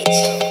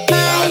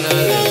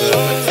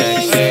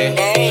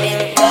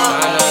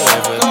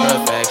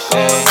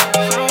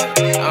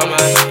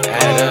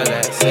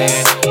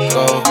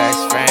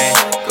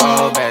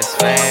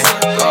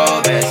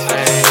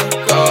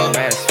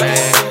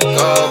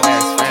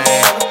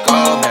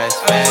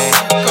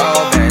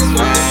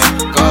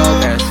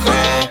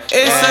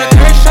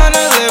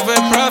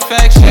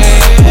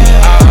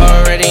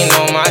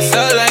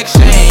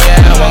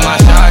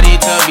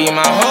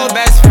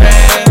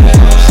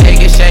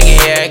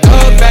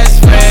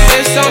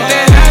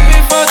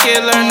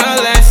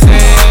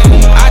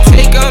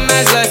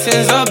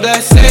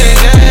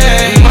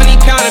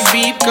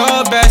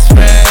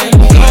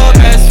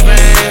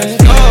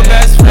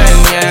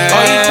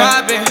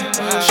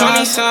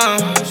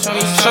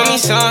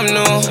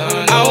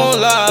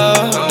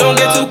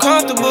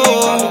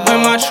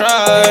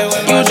 try.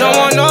 You don't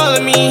want all of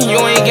me, you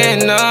ain't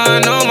getting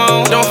none no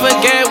more. Don't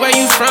forget where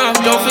you from,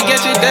 don't forget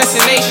your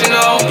destination,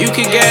 oh. You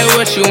could get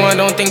what you want,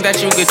 don't think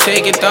that you could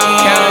take it though.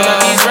 Counting up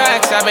these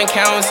racks, I've been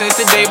counting since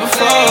the day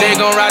before. They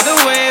gon' ride the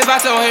wave, I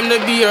told him to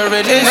be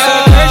original. It's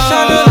a bitch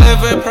tryna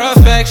live with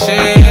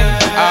perfection.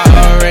 I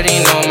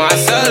already know my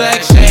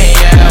selection,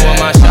 yeah.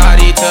 Want my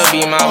shawty to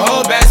be my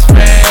whole best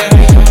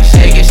friend.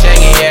 Shake it,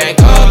 yeah,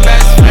 go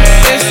best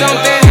friend. If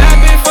something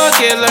happen, fuck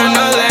it, learn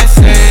a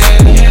lesson.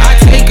 I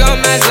take them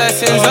as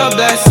lessons or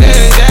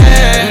blessings,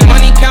 yeah.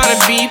 Money counter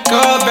beep,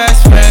 go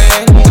best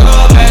friend.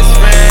 Go best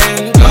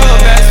friend, go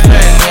best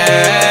friend,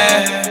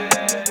 yeah.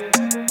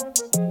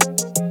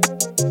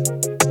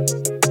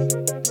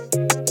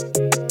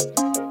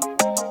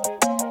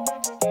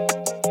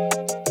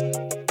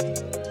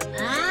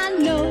 I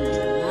know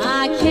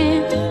I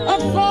can't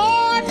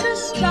afford to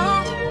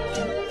stop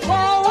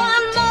for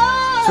one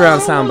more.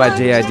 Surround sound by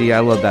JID. I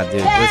love that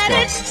dude. Let's go.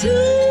 It's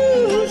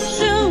too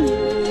soon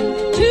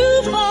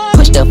to fall.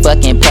 Push the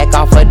fucking pack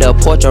off of the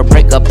porch or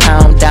break a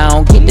pound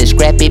down. Get the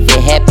scrap if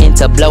it happen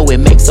to blow, it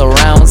makes a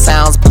round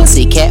sounds.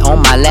 Pussy cat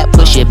on my lap,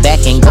 push it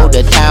back and go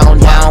to town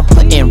down.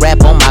 Putting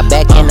rap on my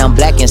back and I'm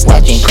black and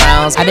snatching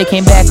crowns. I done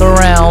came back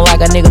around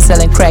like a nigga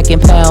selling crack in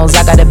pounds.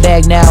 I got a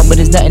bag now, but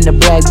it's nothing to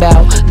brag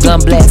about. Gun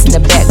blast in the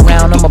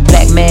background, I'm a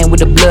black man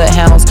with the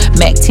bloodhounds.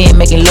 Mac 10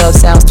 making love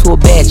sounds to a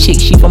bad chick,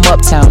 she from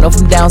uptown, no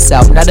from down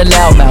south, not a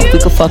loudmouth, we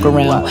could fuck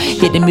around.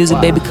 Hit the music,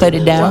 baby, cut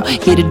it down.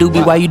 Hit the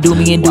doobie while you do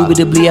me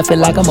indubitably. I feel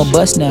like I'm a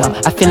bust now,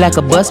 I feel like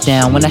a bust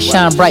down. When I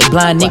shine bright,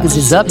 blind niggas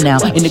is up now.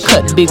 In the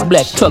cut, big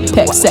black truck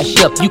pack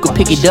sacked up, you can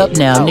pick it up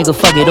now, nigga,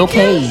 fuck it,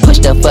 okay. Push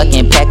the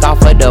fucking pack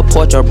off of the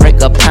porch or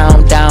break a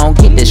pound down.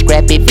 Get the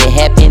scrap if it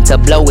happen to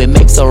blow, it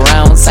makes a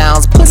round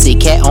sounds. Pussy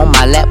cat on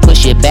my lap,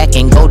 push it back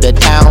and go to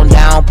town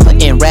down.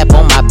 Putting rap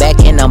on my back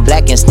and I'm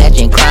black and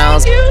snatching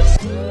crowns.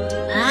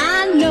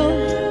 I know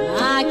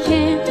I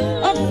can't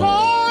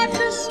afford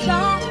to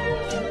stop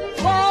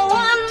for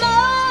one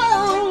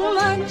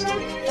moment.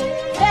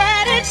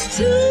 That it's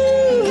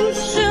too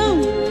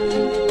soon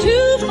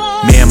to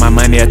fall. Me and my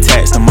money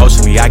attached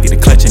emotionally. I get the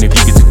clutch, and if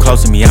you get too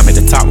close to me, I'm at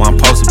the top where I'm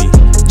supposed to be.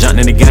 Jumping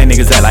in the gang,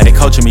 niggas act like they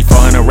coaching me.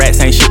 400 rats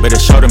ain't shit but a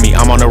show to me.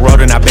 I'm on the road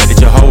and I bet that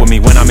you'll hold with me.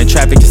 When I'm in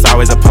traffic, it's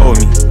always a pole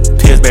with me.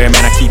 Pillsbury,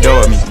 man, I keep dough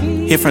with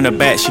me. Hit from the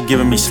back, she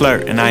giving me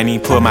slurp, and I ain't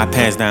even pull my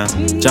pants down.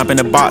 Jump in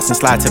the box and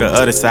slide to the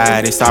other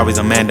side, it's always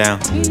a man down.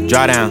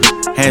 Draw down,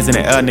 hands in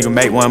the air, nigga,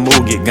 make one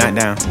move, get gunned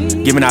down.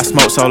 Giving out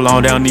smoke so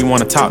long, they don't even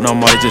wanna talk no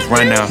more, they just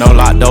run down. No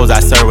lock doors, I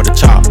serve with a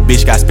chop.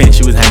 Bitch got spent,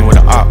 she was hanging with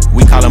a op.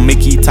 We call him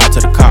Mickey, talk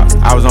to the cops.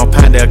 I was on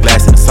Pinedale,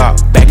 glass in the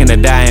sock. Back in the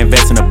day, I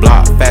invest in the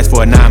block. Fast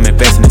forward now, I'm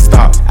investing in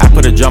stocks. I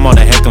put a drum on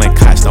the heckling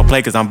cots. Don't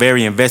play cause I'm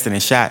very invested in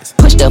shots.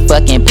 Push the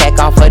fucking pack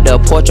off of the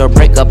porch or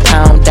break a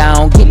pound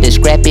down. Get the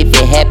scrap if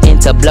it happen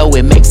to blow,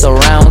 it makes a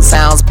round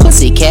sounds.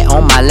 Pussy cat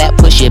on my lap,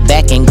 push it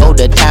back and go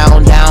to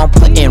town down.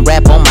 Putting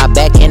rap on my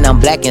back and I'm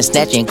black and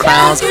snatching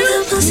crowns.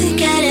 The pussy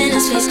cat in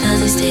his face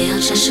cause he stay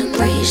on Cheshire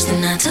Bridge.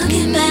 Then I took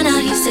it back, now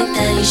he's sick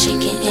that he's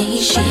shaking and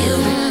he's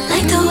shield.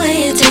 Like the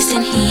way it tastes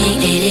and he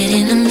ain't ate it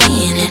in a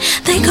minute.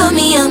 They call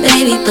me a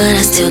baby but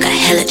I still got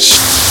hella shit.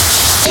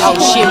 Oh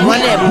shit,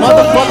 run that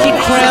motherfucking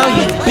crown,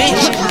 you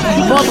bitch.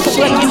 You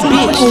motherfucking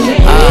bitch.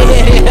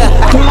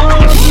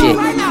 Shit.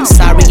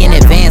 Sorry in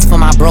advance for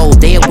my bros.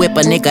 They'll whip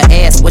a nigga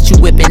ass. What you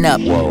whipping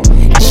up?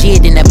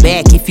 Shit in the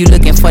back. If you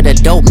looking for the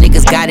dope,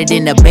 niggas got it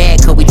in the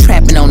bag. Cause we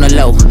trapping on the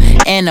low.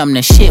 And I'm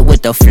the shit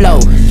with the flow.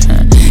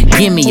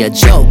 Give me a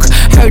joke.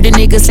 Heard the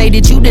nigga say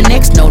that you the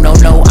next. No,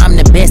 I'm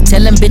the best.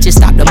 Tell them bitches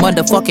stop the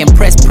motherfucking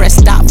press. Press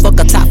stop. Fuck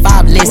a top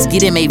 5 list.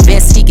 Get him a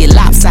vest. He get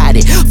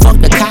lopsided.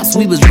 Fuck the cops.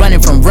 We was running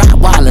from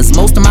Rottweilers.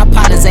 Most of my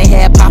partners ain't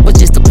had papa,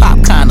 just a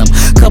pop condom.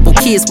 Couple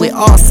kids with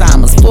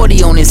Alzheimer's.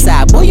 40 on his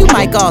side. Boy, you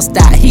might all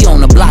stop. He on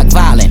the block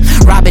violent.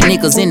 Robbing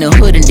niggas in the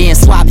hood and then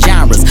swap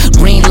genres.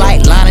 Green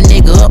light. Line a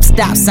nigga up.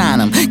 Stop sign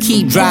him.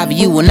 Keep driving.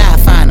 You will not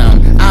find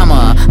him. I'm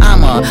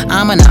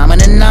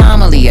an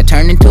anomaly. I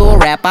turned into a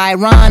rap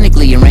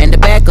ironically. And ran the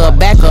back up,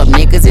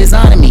 niggas is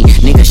on me.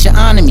 Niggas should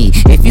honor me.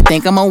 If you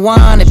think I'm a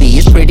wannabe,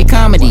 it's pretty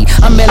comedy.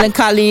 I'm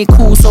melancholy and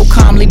cool, so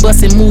calmly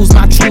busting moves.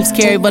 My troops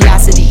carry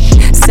velocity.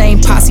 Same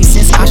posse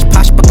since Osh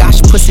Posh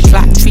Bagosh pussy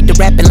clock. Treat the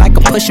rapping like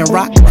a pushing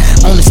rock.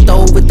 On the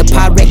stove with the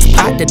Pyrex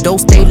pot. The door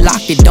stay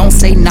locked, it don't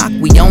say knock.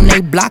 We on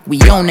they block,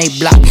 we on they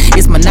block.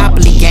 It's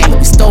Monopoly game,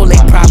 we stole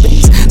their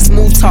properties.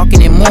 Smooth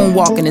talking and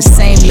moonwalking, the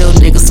same little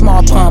nigga.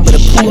 Small pun but a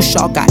pool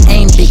shark. I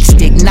aim big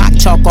stick, knock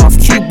chalk off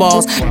cue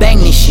balls. Bang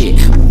this shit.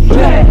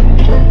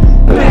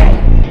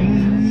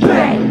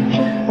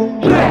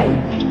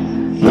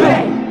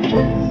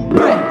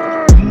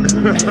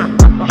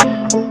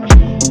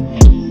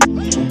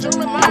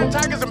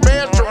 Tigers and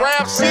bears,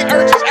 giraffes, sea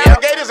urchins,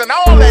 alligators, and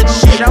all that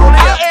shit.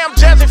 I am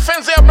Jazzy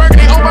Fenzel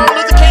Burgundy, Obama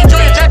Luther King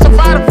Jr. Jackson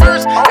 5 the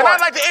first, and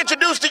I'd like to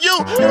introduce to you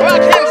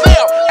Block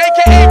Henzel,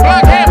 aka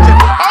Block Hampton.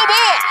 Oh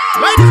boy,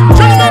 ladies and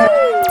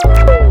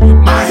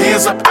gentlemen. My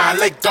hands up, I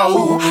let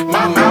go.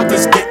 My mouth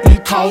is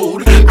getting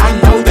cold. I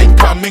know they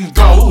come and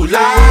go.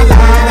 La la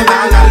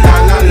la la la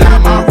la la.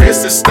 My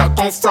wrist is stuck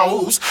on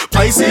froze.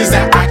 Places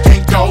that I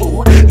can't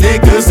go.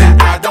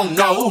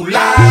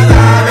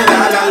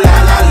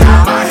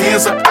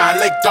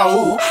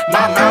 go.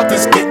 My mouth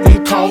is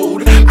getting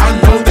cold. I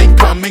know they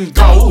come and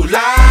go.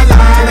 La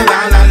la la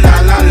la la la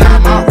la la.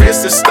 My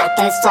wrist is stuck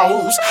on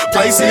froze.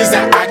 Places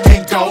that I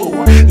can't go.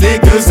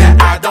 Niggas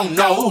that I don't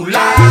know.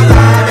 La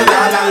la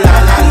la la la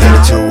la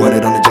la.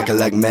 200 on the jacket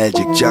like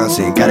Magic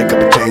Johnson. Got a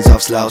couple chains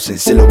off slouching.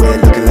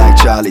 Silhouette looking like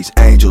Charlie's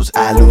Angels.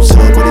 I lose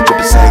hood with a drip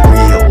of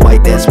sangria.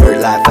 White that's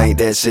word life ain't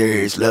that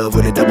serious. Love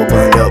when it double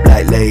burned up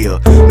like Leia.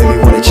 Make me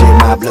wanna check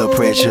my blood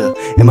pressure.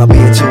 Am I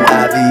being too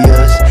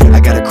obvious? I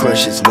got a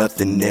crush, it's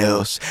nothing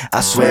else. I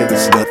swear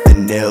it's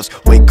nothing else.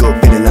 Wake up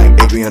feeling like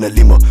Adriana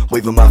Lima.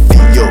 Waving my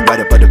feet up right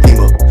up at the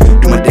beamer.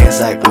 Do my dance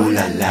like ooh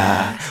la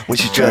la. When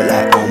she strut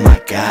like oh my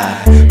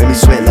god. Make me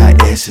sweat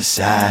like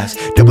exercise.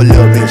 Double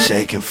up and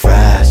shaking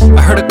fries.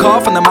 I heard a call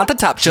from the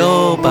mountaintop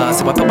Juba.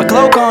 So I put my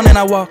cloak on and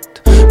I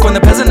walked. Corn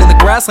the peasant in the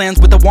grasslands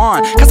with a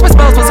wand. Cast my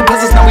spells with some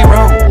peasants, now we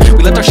roam.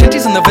 We left our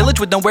shanties in the village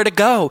with nowhere to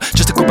go.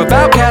 Just a group of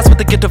outcasts with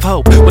the gift of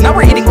hope. Well now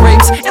we're eating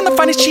grapes and the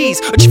finest cheese.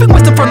 Achieving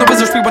wisdom from the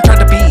wizards we once tried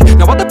to be.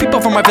 Now all the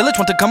people from my village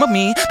want to come with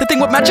me. The thing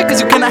with magic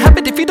is you cannot have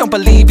it if you don't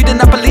believe. You did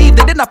not believe,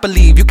 they did not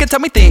believe. You can't tell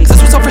me things,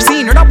 this was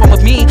unforeseen. You're not one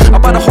with me. I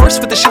bought a horse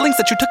with the shillings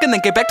that you took and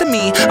then gave back to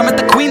me. I met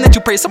the queen that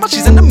you praised so much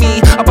she's into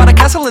me. I bought a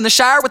castle in the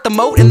Shire with the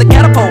moat and the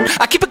catapult.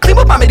 I keep it clean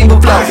with my medieval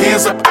flow. My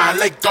hands up, I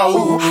let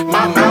go.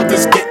 My mouth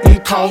is getting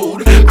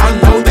cold. I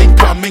know they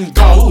come and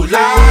go.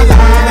 La la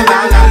la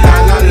la la la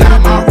la la.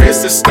 My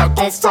wrist is stuck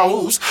on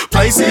froze.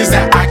 Places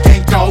that I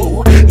can't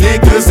go.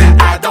 Niggas that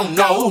I don't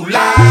know.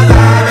 La la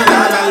la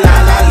la la la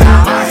la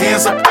la. My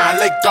hands up, I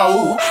let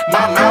go.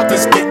 My mouth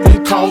is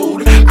getting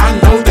cold. I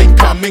know they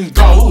come and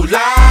go.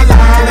 La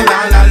la la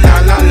la la la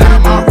la la.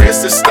 My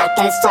wrist is stuck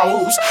on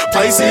froze.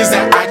 Places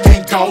that I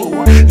can't go.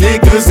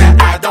 Niggas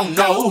that I don't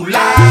know.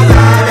 La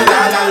la la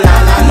la la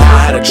la la.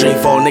 I had a dream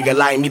for a nigga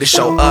like me to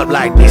show up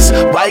like this.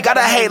 Why you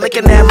gotta hate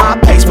looking at my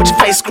pace with your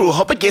face screw?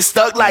 Hope it gets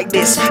stuck like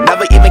this.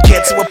 Never even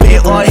cared to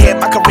appear or hit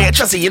my career.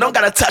 Trust me, you don't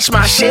gotta touch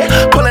my shit.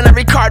 Pulling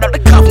every card up the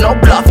cuff, no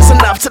bluff. It's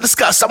enough to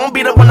discuss. I won't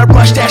be the one to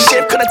rush that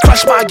shit. Couldn't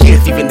crush my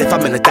gift, even if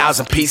I'm in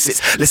 1,000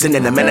 pieces. Listen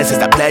in the minutes as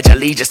I pledge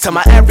allegiance to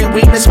my every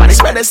weakness. Why they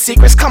spread their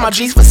secrets? Call my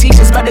G's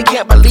facetious, but they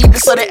can't believe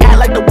this. So they act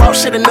like the world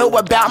should've knew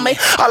about me.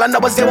 All I know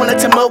is they wanted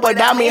to move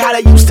without me. How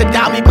they used to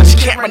doubt me, but you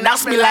can't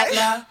renounce me like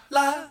la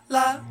la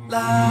la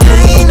la.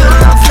 Ain't no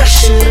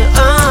pressure,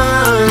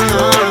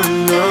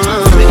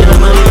 Making up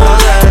money all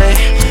day,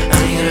 I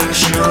ain't gonna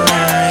rush no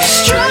life.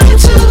 Striving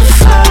to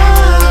fly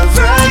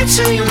right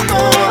to your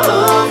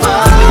move.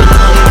 Making up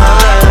money all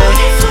day,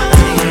 I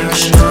ain't gonna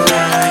rush no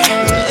life.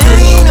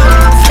 Ain't no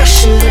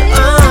pressure,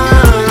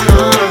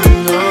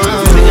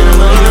 Making up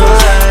money all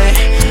day,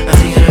 I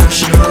ain't gonna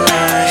rush no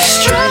life.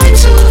 Striving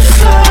to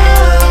fly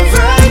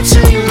right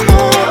to your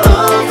move.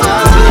 Making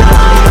up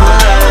money all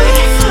day,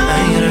 I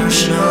ain't gonna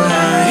rush no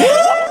life.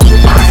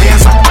 My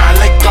hands up, I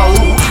let go.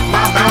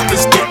 My mouth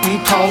is getting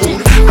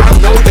cold. I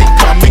know they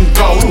come and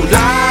go.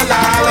 La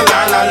la la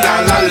la la la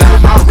la la.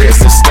 My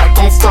wrist is stuck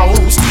on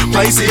froze.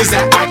 Places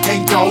that I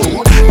can't go.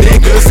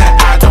 Niggas that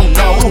I don't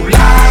know.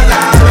 La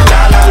la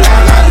la la la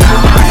la la.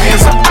 My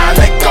hands up, I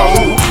let go.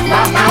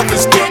 My mouth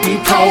is getting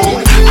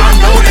cold. I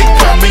know they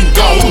come and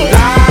go.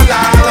 La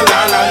la la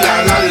la la la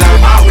la la.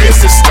 My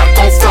wrist is stuck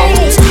on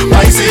froze.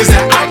 Places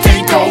that I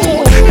can't go.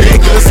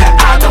 Niggas that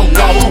I don't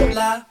know.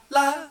 La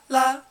la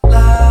la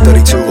la.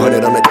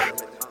 3200 on the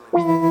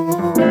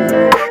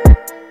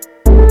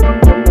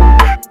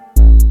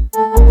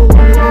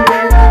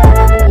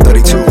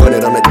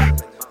 3200 on the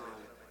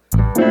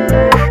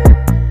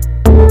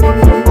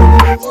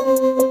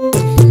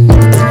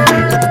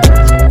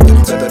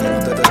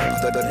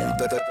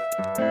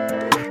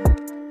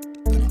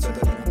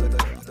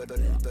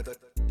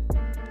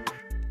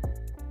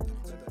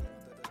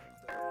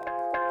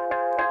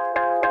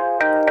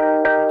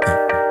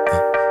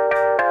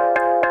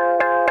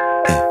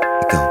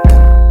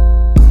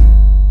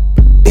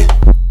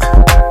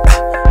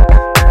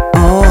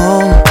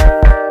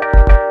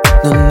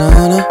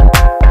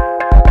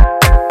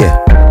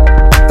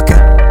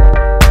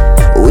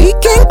We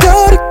can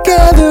go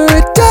together,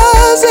 it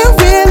doesn't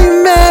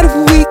really matter.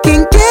 We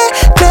can get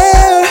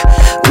there,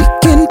 we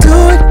can do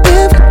it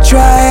if we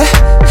try.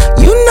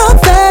 You know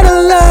that I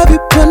love you,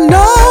 but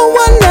no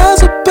one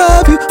else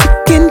above you. We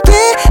can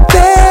get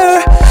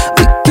there,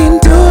 we can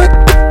do it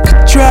if we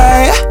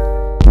try.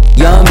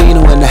 Young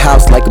Vino in the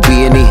house like a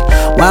B&E.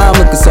 Why I'm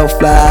looking so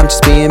fly, I'm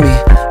just being me.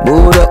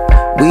 Moved up,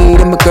 weed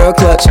in my girl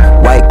clutch.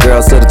 White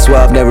girls to the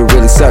 12, never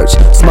really search.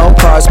 Smoke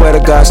cars, swear to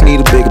God, she need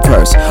a bigger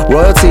purse.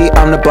 Royalty,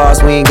 I'm the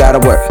boss, we ain't gotta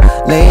work.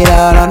 Laid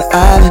out on the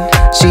island,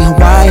 she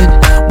Hawaiian.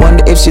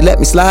 Wonder if she let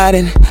me slide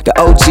in. The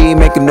OG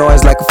make a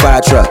noise like a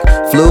fire truck.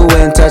 Flew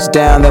in,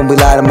 touchdown, then we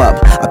light them up.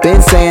 I've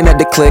been saying that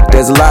the clique,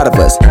 there's a lot of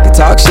us. They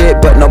talk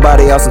shit, but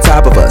nobody else on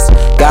top of us.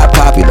 Got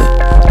popular,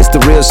 it's the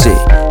real shit.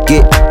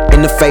 Get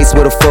in the face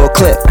with a full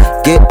clip.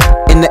 Get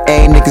In the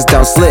A, niggas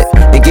don't slip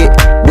and get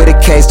with a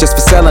case just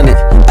for selling it.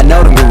 I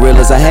know them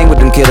gorillas, I hang with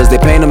them killers. They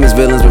paint them as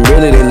villains when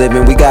really they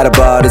living. We got a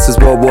ball, this is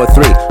World War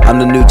III. I'm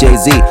the new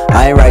Jay-Z,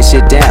 I ain't write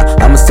shit down.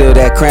 I'ma steal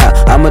that crown,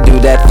 I'ma do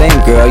that thing,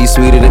 girl. You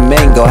sweeter than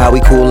mango. How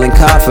we cool and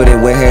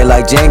confident with hair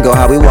like Django.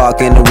 How we walk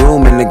in the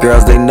room and the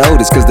girls they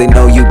notice, cause they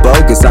know you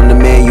bogus. I'm the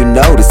man you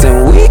notice.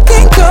 And we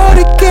can go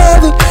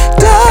together,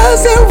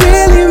 doesn't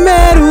really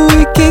matter.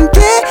 We can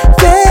get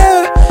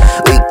there,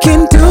 we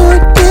can do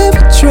it if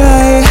we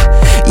try.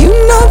 You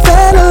know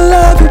that I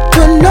love you,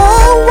 but no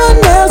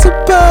one else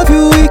above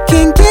you. We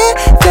can get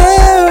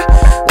there,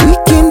 we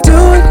can do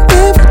it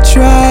if we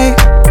try.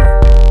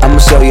 I'ma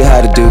show you how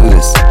to do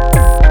this.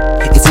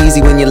 It's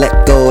easy when you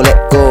let go,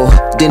 let go.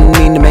 Didn't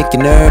mean to make you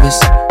nervous.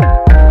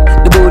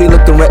 The booty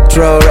looking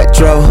retro,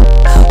 retro.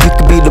 You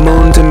could be the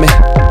moon to me,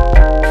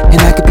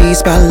 and I could be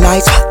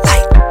spotlight,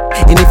 spotlight.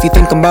 And if you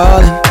think I'm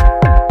ballin',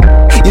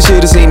 you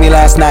should've seen me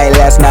last night,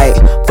 last night.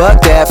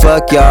 Fuck that,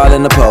 fuck y'all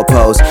in the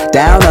po-pos.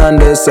 Down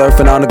under,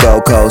 surfing on the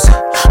Gold Coast.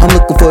 I'm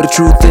looking for the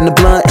truth in the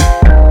blunt,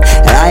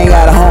 and I ain't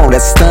got a home,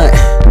 that's a stunt.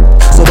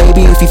 So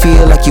baby, if you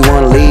feel like you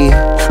wanna leave,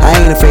 I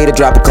ain't afraid to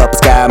drop a couple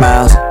sky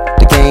miles.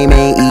 The game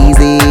ain't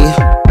easy,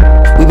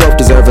 we both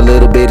deserve a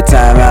little bit of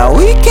time out.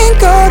 We can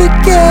go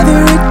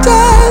together, it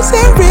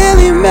doesn't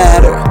really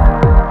matter.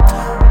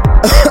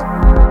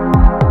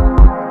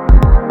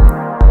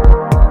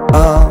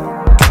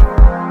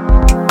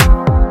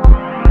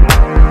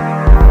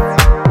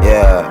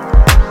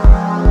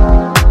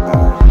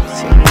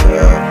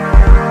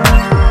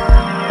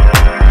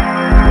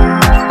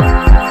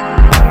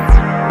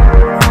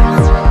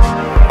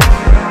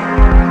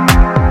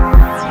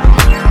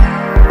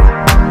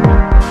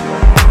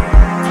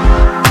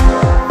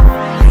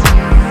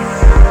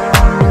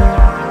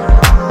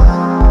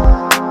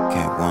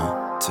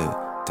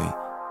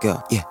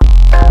 Go, yeah.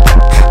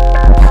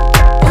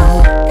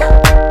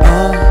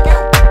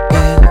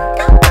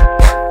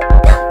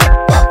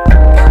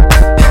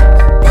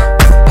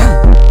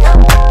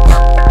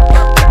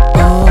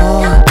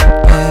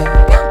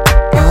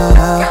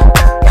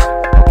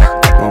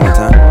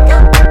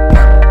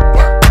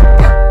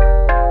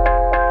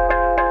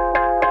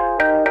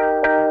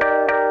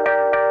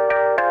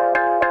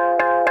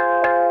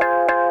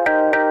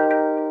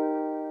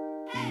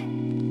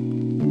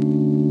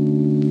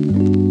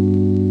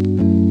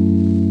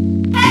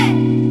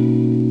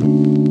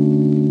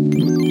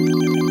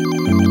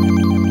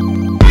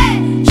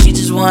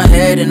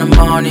 In the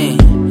morning,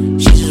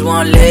 she just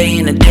wanna lay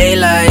in the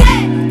daylight.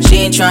 She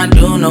ain't tryna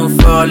do no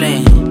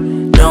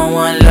falling. Don't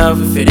want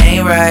love if it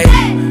ain't right.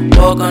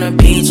 Walk on the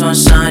beach on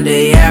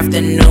Sunday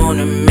afternoon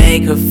to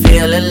make her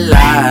feel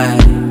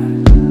alive.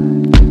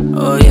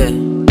 Oh yeah,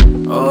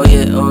 oh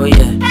yeah, oh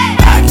yeah.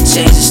 I can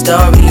change the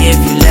story if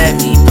you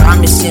let me.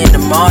 Promise in the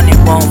morning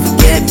won't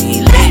forget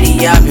me.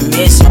 Lately I've been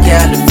missing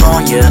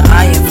California.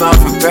 I ain't far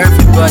from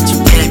perfect, but you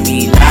get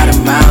me. Lot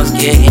of miles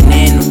getting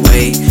in the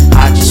way.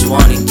 I just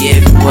wanna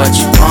give you what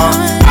you want.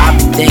 I've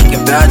been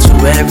thinking about you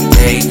every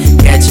day.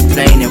 Catch a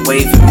plane and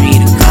wait for me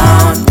to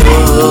come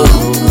through.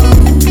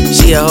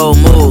 She a whole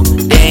mood,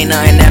 there ain't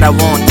nothing that I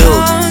won't do.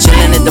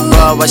 Chillin' at the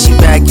bar while she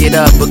back it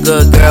up. A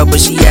good girl, but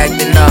she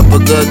acting up. A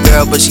good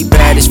girl, but she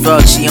bad as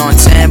fuck. She on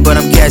 10, but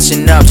I'm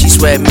catching up. She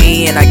sweat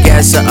me and I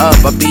gas her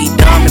up. I'd be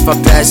dumb if I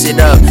pass it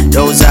up.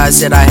 Those eyes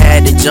said I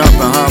had to jump,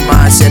 and her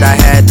mind said I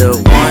had to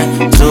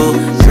 1,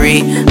 2,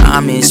 3.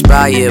 I'm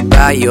inspired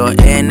by your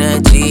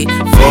energy.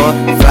 4,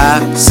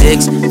 5,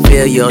 6.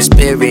 Feel your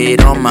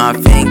spirit on my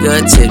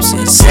fingertips.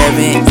 And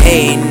 7,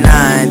 8,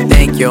 9.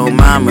 Thank your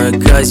mama,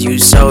 cause you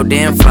so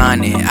damn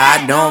fine. And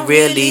I don't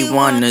really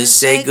wanna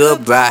say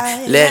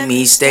goodbye. Let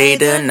me stay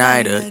the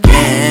night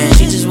again.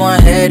 She just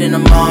want head in the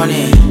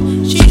morning.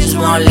 She just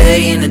want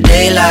lay in the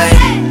daylight.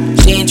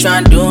 She ain't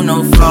tryna do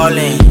no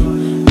falling.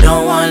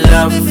 Don't want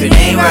love if it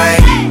ain't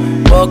right.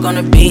 Walk on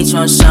the beach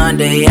on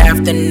Sunday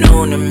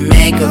afternoon to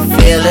make her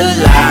feel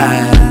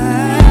alive.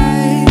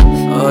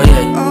 Oh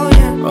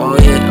yeah, oh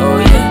yeah, oh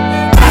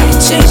yeah. I can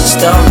change the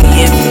story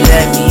if you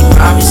let me.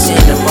 Promise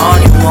in the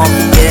morning won't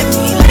forget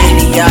me.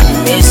 Lately I've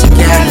been missing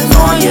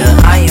California.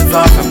 I ain't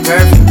far from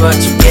perfect, but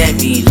you get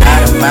me.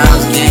 Lot of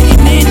miles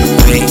getting in the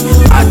way.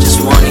 I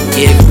just wanna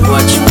give you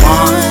what you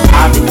want.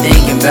 I've been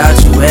thinking about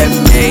you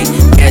every day.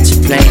 Catch a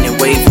plane and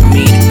wait for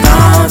me to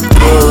come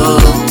through.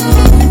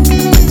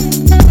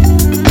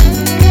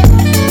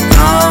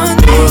 Come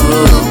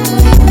through.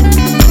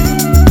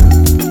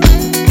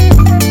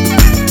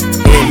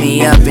 Hit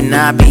me up and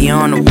I'll be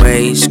on the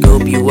way.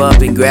 Scoop you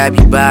up and grab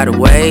you by the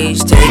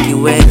waist. Take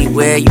you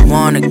anywhere you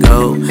wanna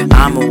go.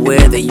 I'm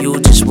aware that you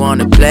just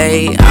wanna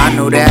play. I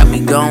know that we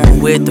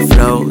going with the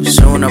flow.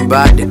 Soon I'm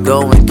about to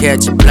go and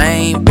catch a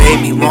plane.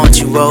 Baby, won't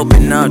you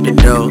open up the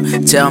door?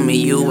 Tell me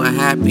you were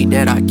happy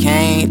that I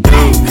came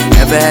through.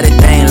 Never had a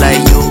thing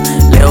like you.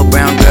 Little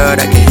brown girl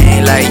that can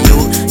hang like you.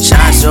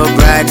 Shine so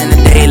bright in the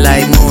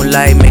daylight,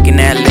 moonlight, making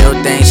that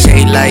little thing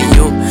shade like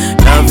you.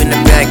 Love in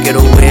the back of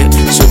the whip,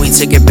 so we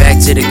took it back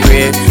to the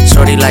crib.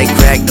 Shorty like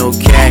crack, no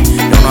cat.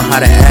 Don't know how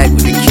to act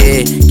with a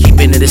kid.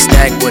 Keeping it a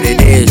stack, what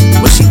it is.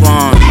 What she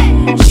want?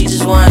 She just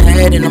just want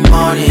head in the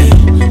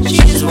morning. She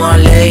just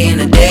want lay in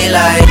the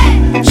daylight.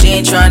 She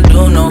ain't tryna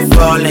do no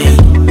falling.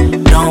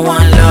 Don't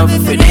want love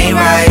if it ain't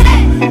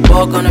right.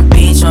 Walk on the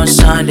beach on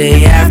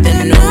Sunday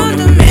afternoon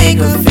to make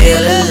her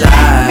feel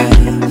alive.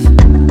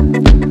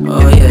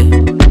 Oh yeah,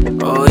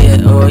 oh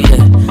yeah, oh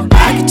yeah.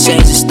 I can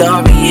change the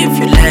story if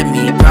you let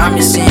me.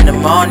 Promise in the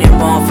morning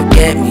won't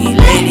forget me.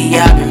 Lately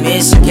I've been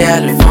missing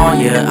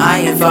California. I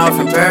ain't far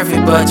from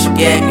perfect, but you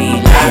get me.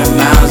 Lot of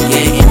miles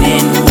getting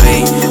in the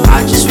way.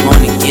 I just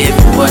wanna give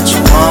you what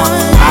you want.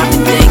 I've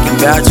been thinking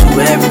about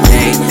you every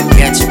day.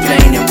 Got you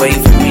playing and wait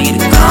for me to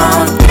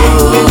come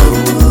through.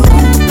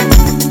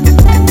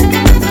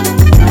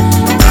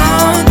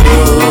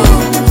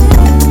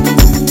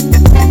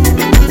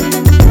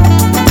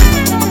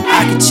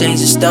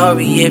 Change the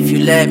story if you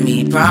let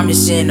me.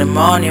 Promise in the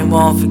morning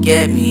won't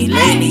forget me.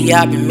 Lately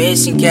I've been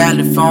missing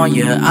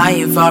California. I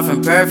ain't far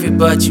from perfect,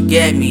 but you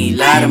get me.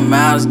 Lot of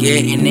miles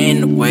getting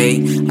in the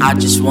way. I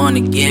just wanna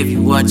give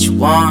you what you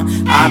want.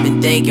 I've been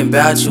thinking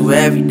about you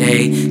every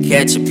day.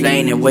 Catch a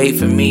plane and wait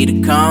for me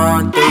to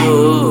come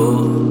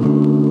through.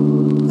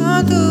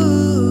 Come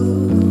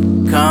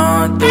through.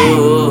 Come through.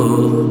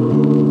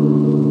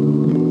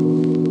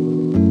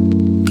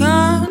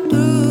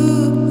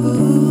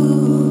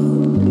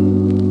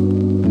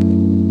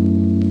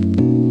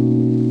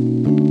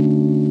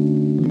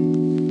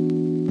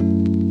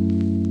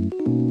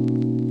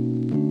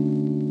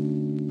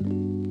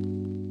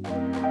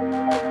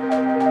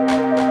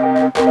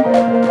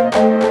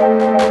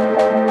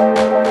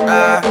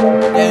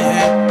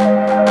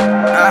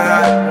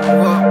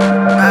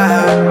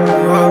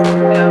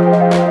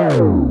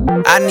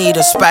 I need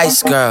a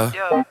spice girl.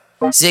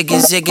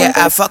 Ziggy,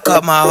 I fuck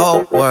up my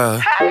whole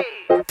world.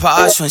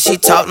 Pause when she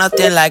talk,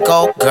 nothing like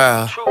old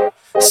girl.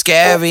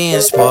 Scary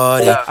and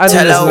sporty.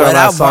 Tell her what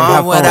I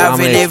want, what I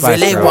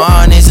really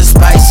want is a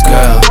spice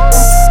girl.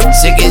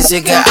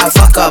 Ziggy, I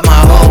fuck up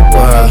my whole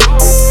world.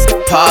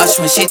 Pause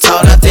when she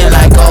talk, nothing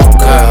like old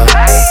girl.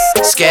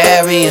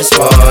 Scary and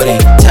sporty.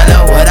 Tell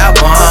her what I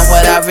want,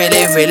 what I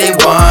really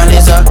want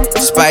is a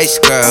spice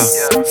girl.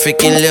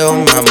 Freaking little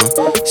mama.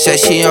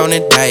 Says she on a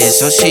diet,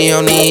 so she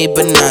only eat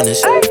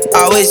bananas.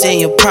 Always in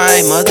your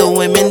prime, other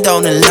women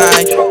don't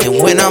align.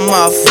 And when I'm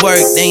off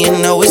work, then you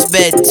know it's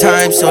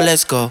bedtime, so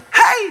let's go.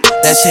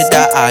 Let's hit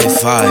the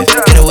I-5,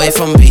 get away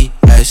from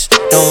BS,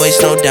 don't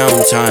waste no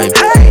downtime.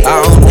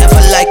 I don't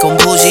never like them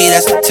bougie,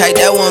 that's the type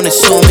that wanna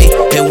sue me.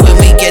 And when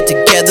we get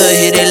together,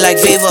 hit it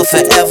like Viva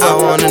forever. I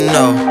wanna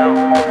know,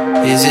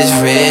 is this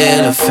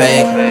real or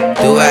fake?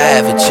 Do I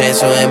have a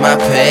chance or am I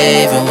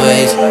paving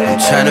ways? I'm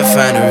trying to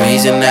find a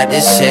reason not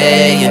to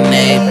say your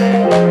name.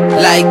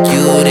 Like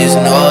you, there's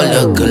no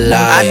look-alike.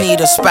 I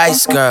need a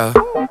spice girl.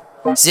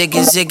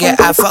 Ziggy,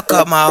 I fuck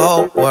up my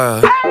whole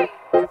world.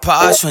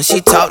 Pause when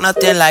she talk,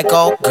 nothing like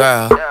old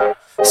girl.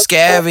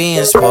 Scary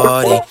and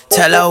sporty.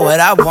 Tell her what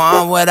I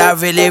want, what I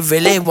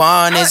really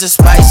want is a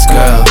spice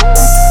girl.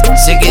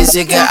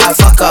 Ziggy, I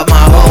fuck up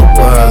my whole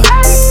world.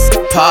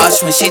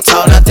 Pause when she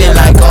talk, nothing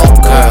like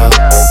old girl.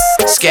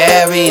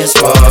 Scary and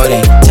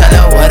sporty. Tell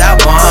her what I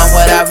want,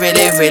 what I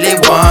really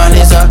want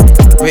is a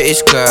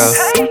British girl.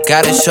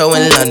 Got a show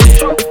in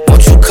London.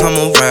 Won't you come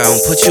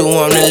around, put you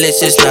on the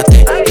list, it's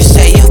nothing. You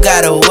say you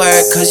gotta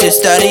work, cause you're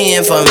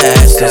studying for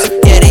masters.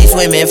 Yeah, these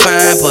women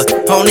fine,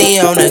 but only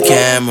on the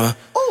camera.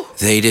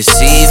 They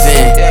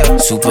deceiving,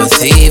 super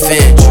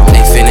thieving.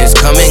 They finish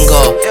come and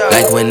go,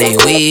 like when they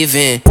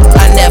weaving.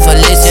 I never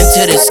listen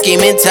to the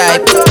scheming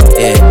type.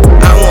 Yeah,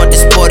 I want the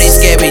sporty,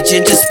 scary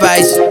ginger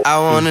spice. I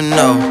wanna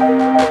know,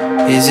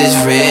 is this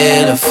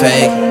real or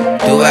fake?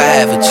 Do I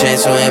have a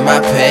chance or am I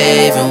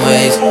paving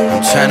ways?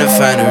 I'm trying to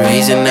find a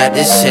reason not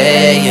to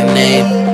say your name.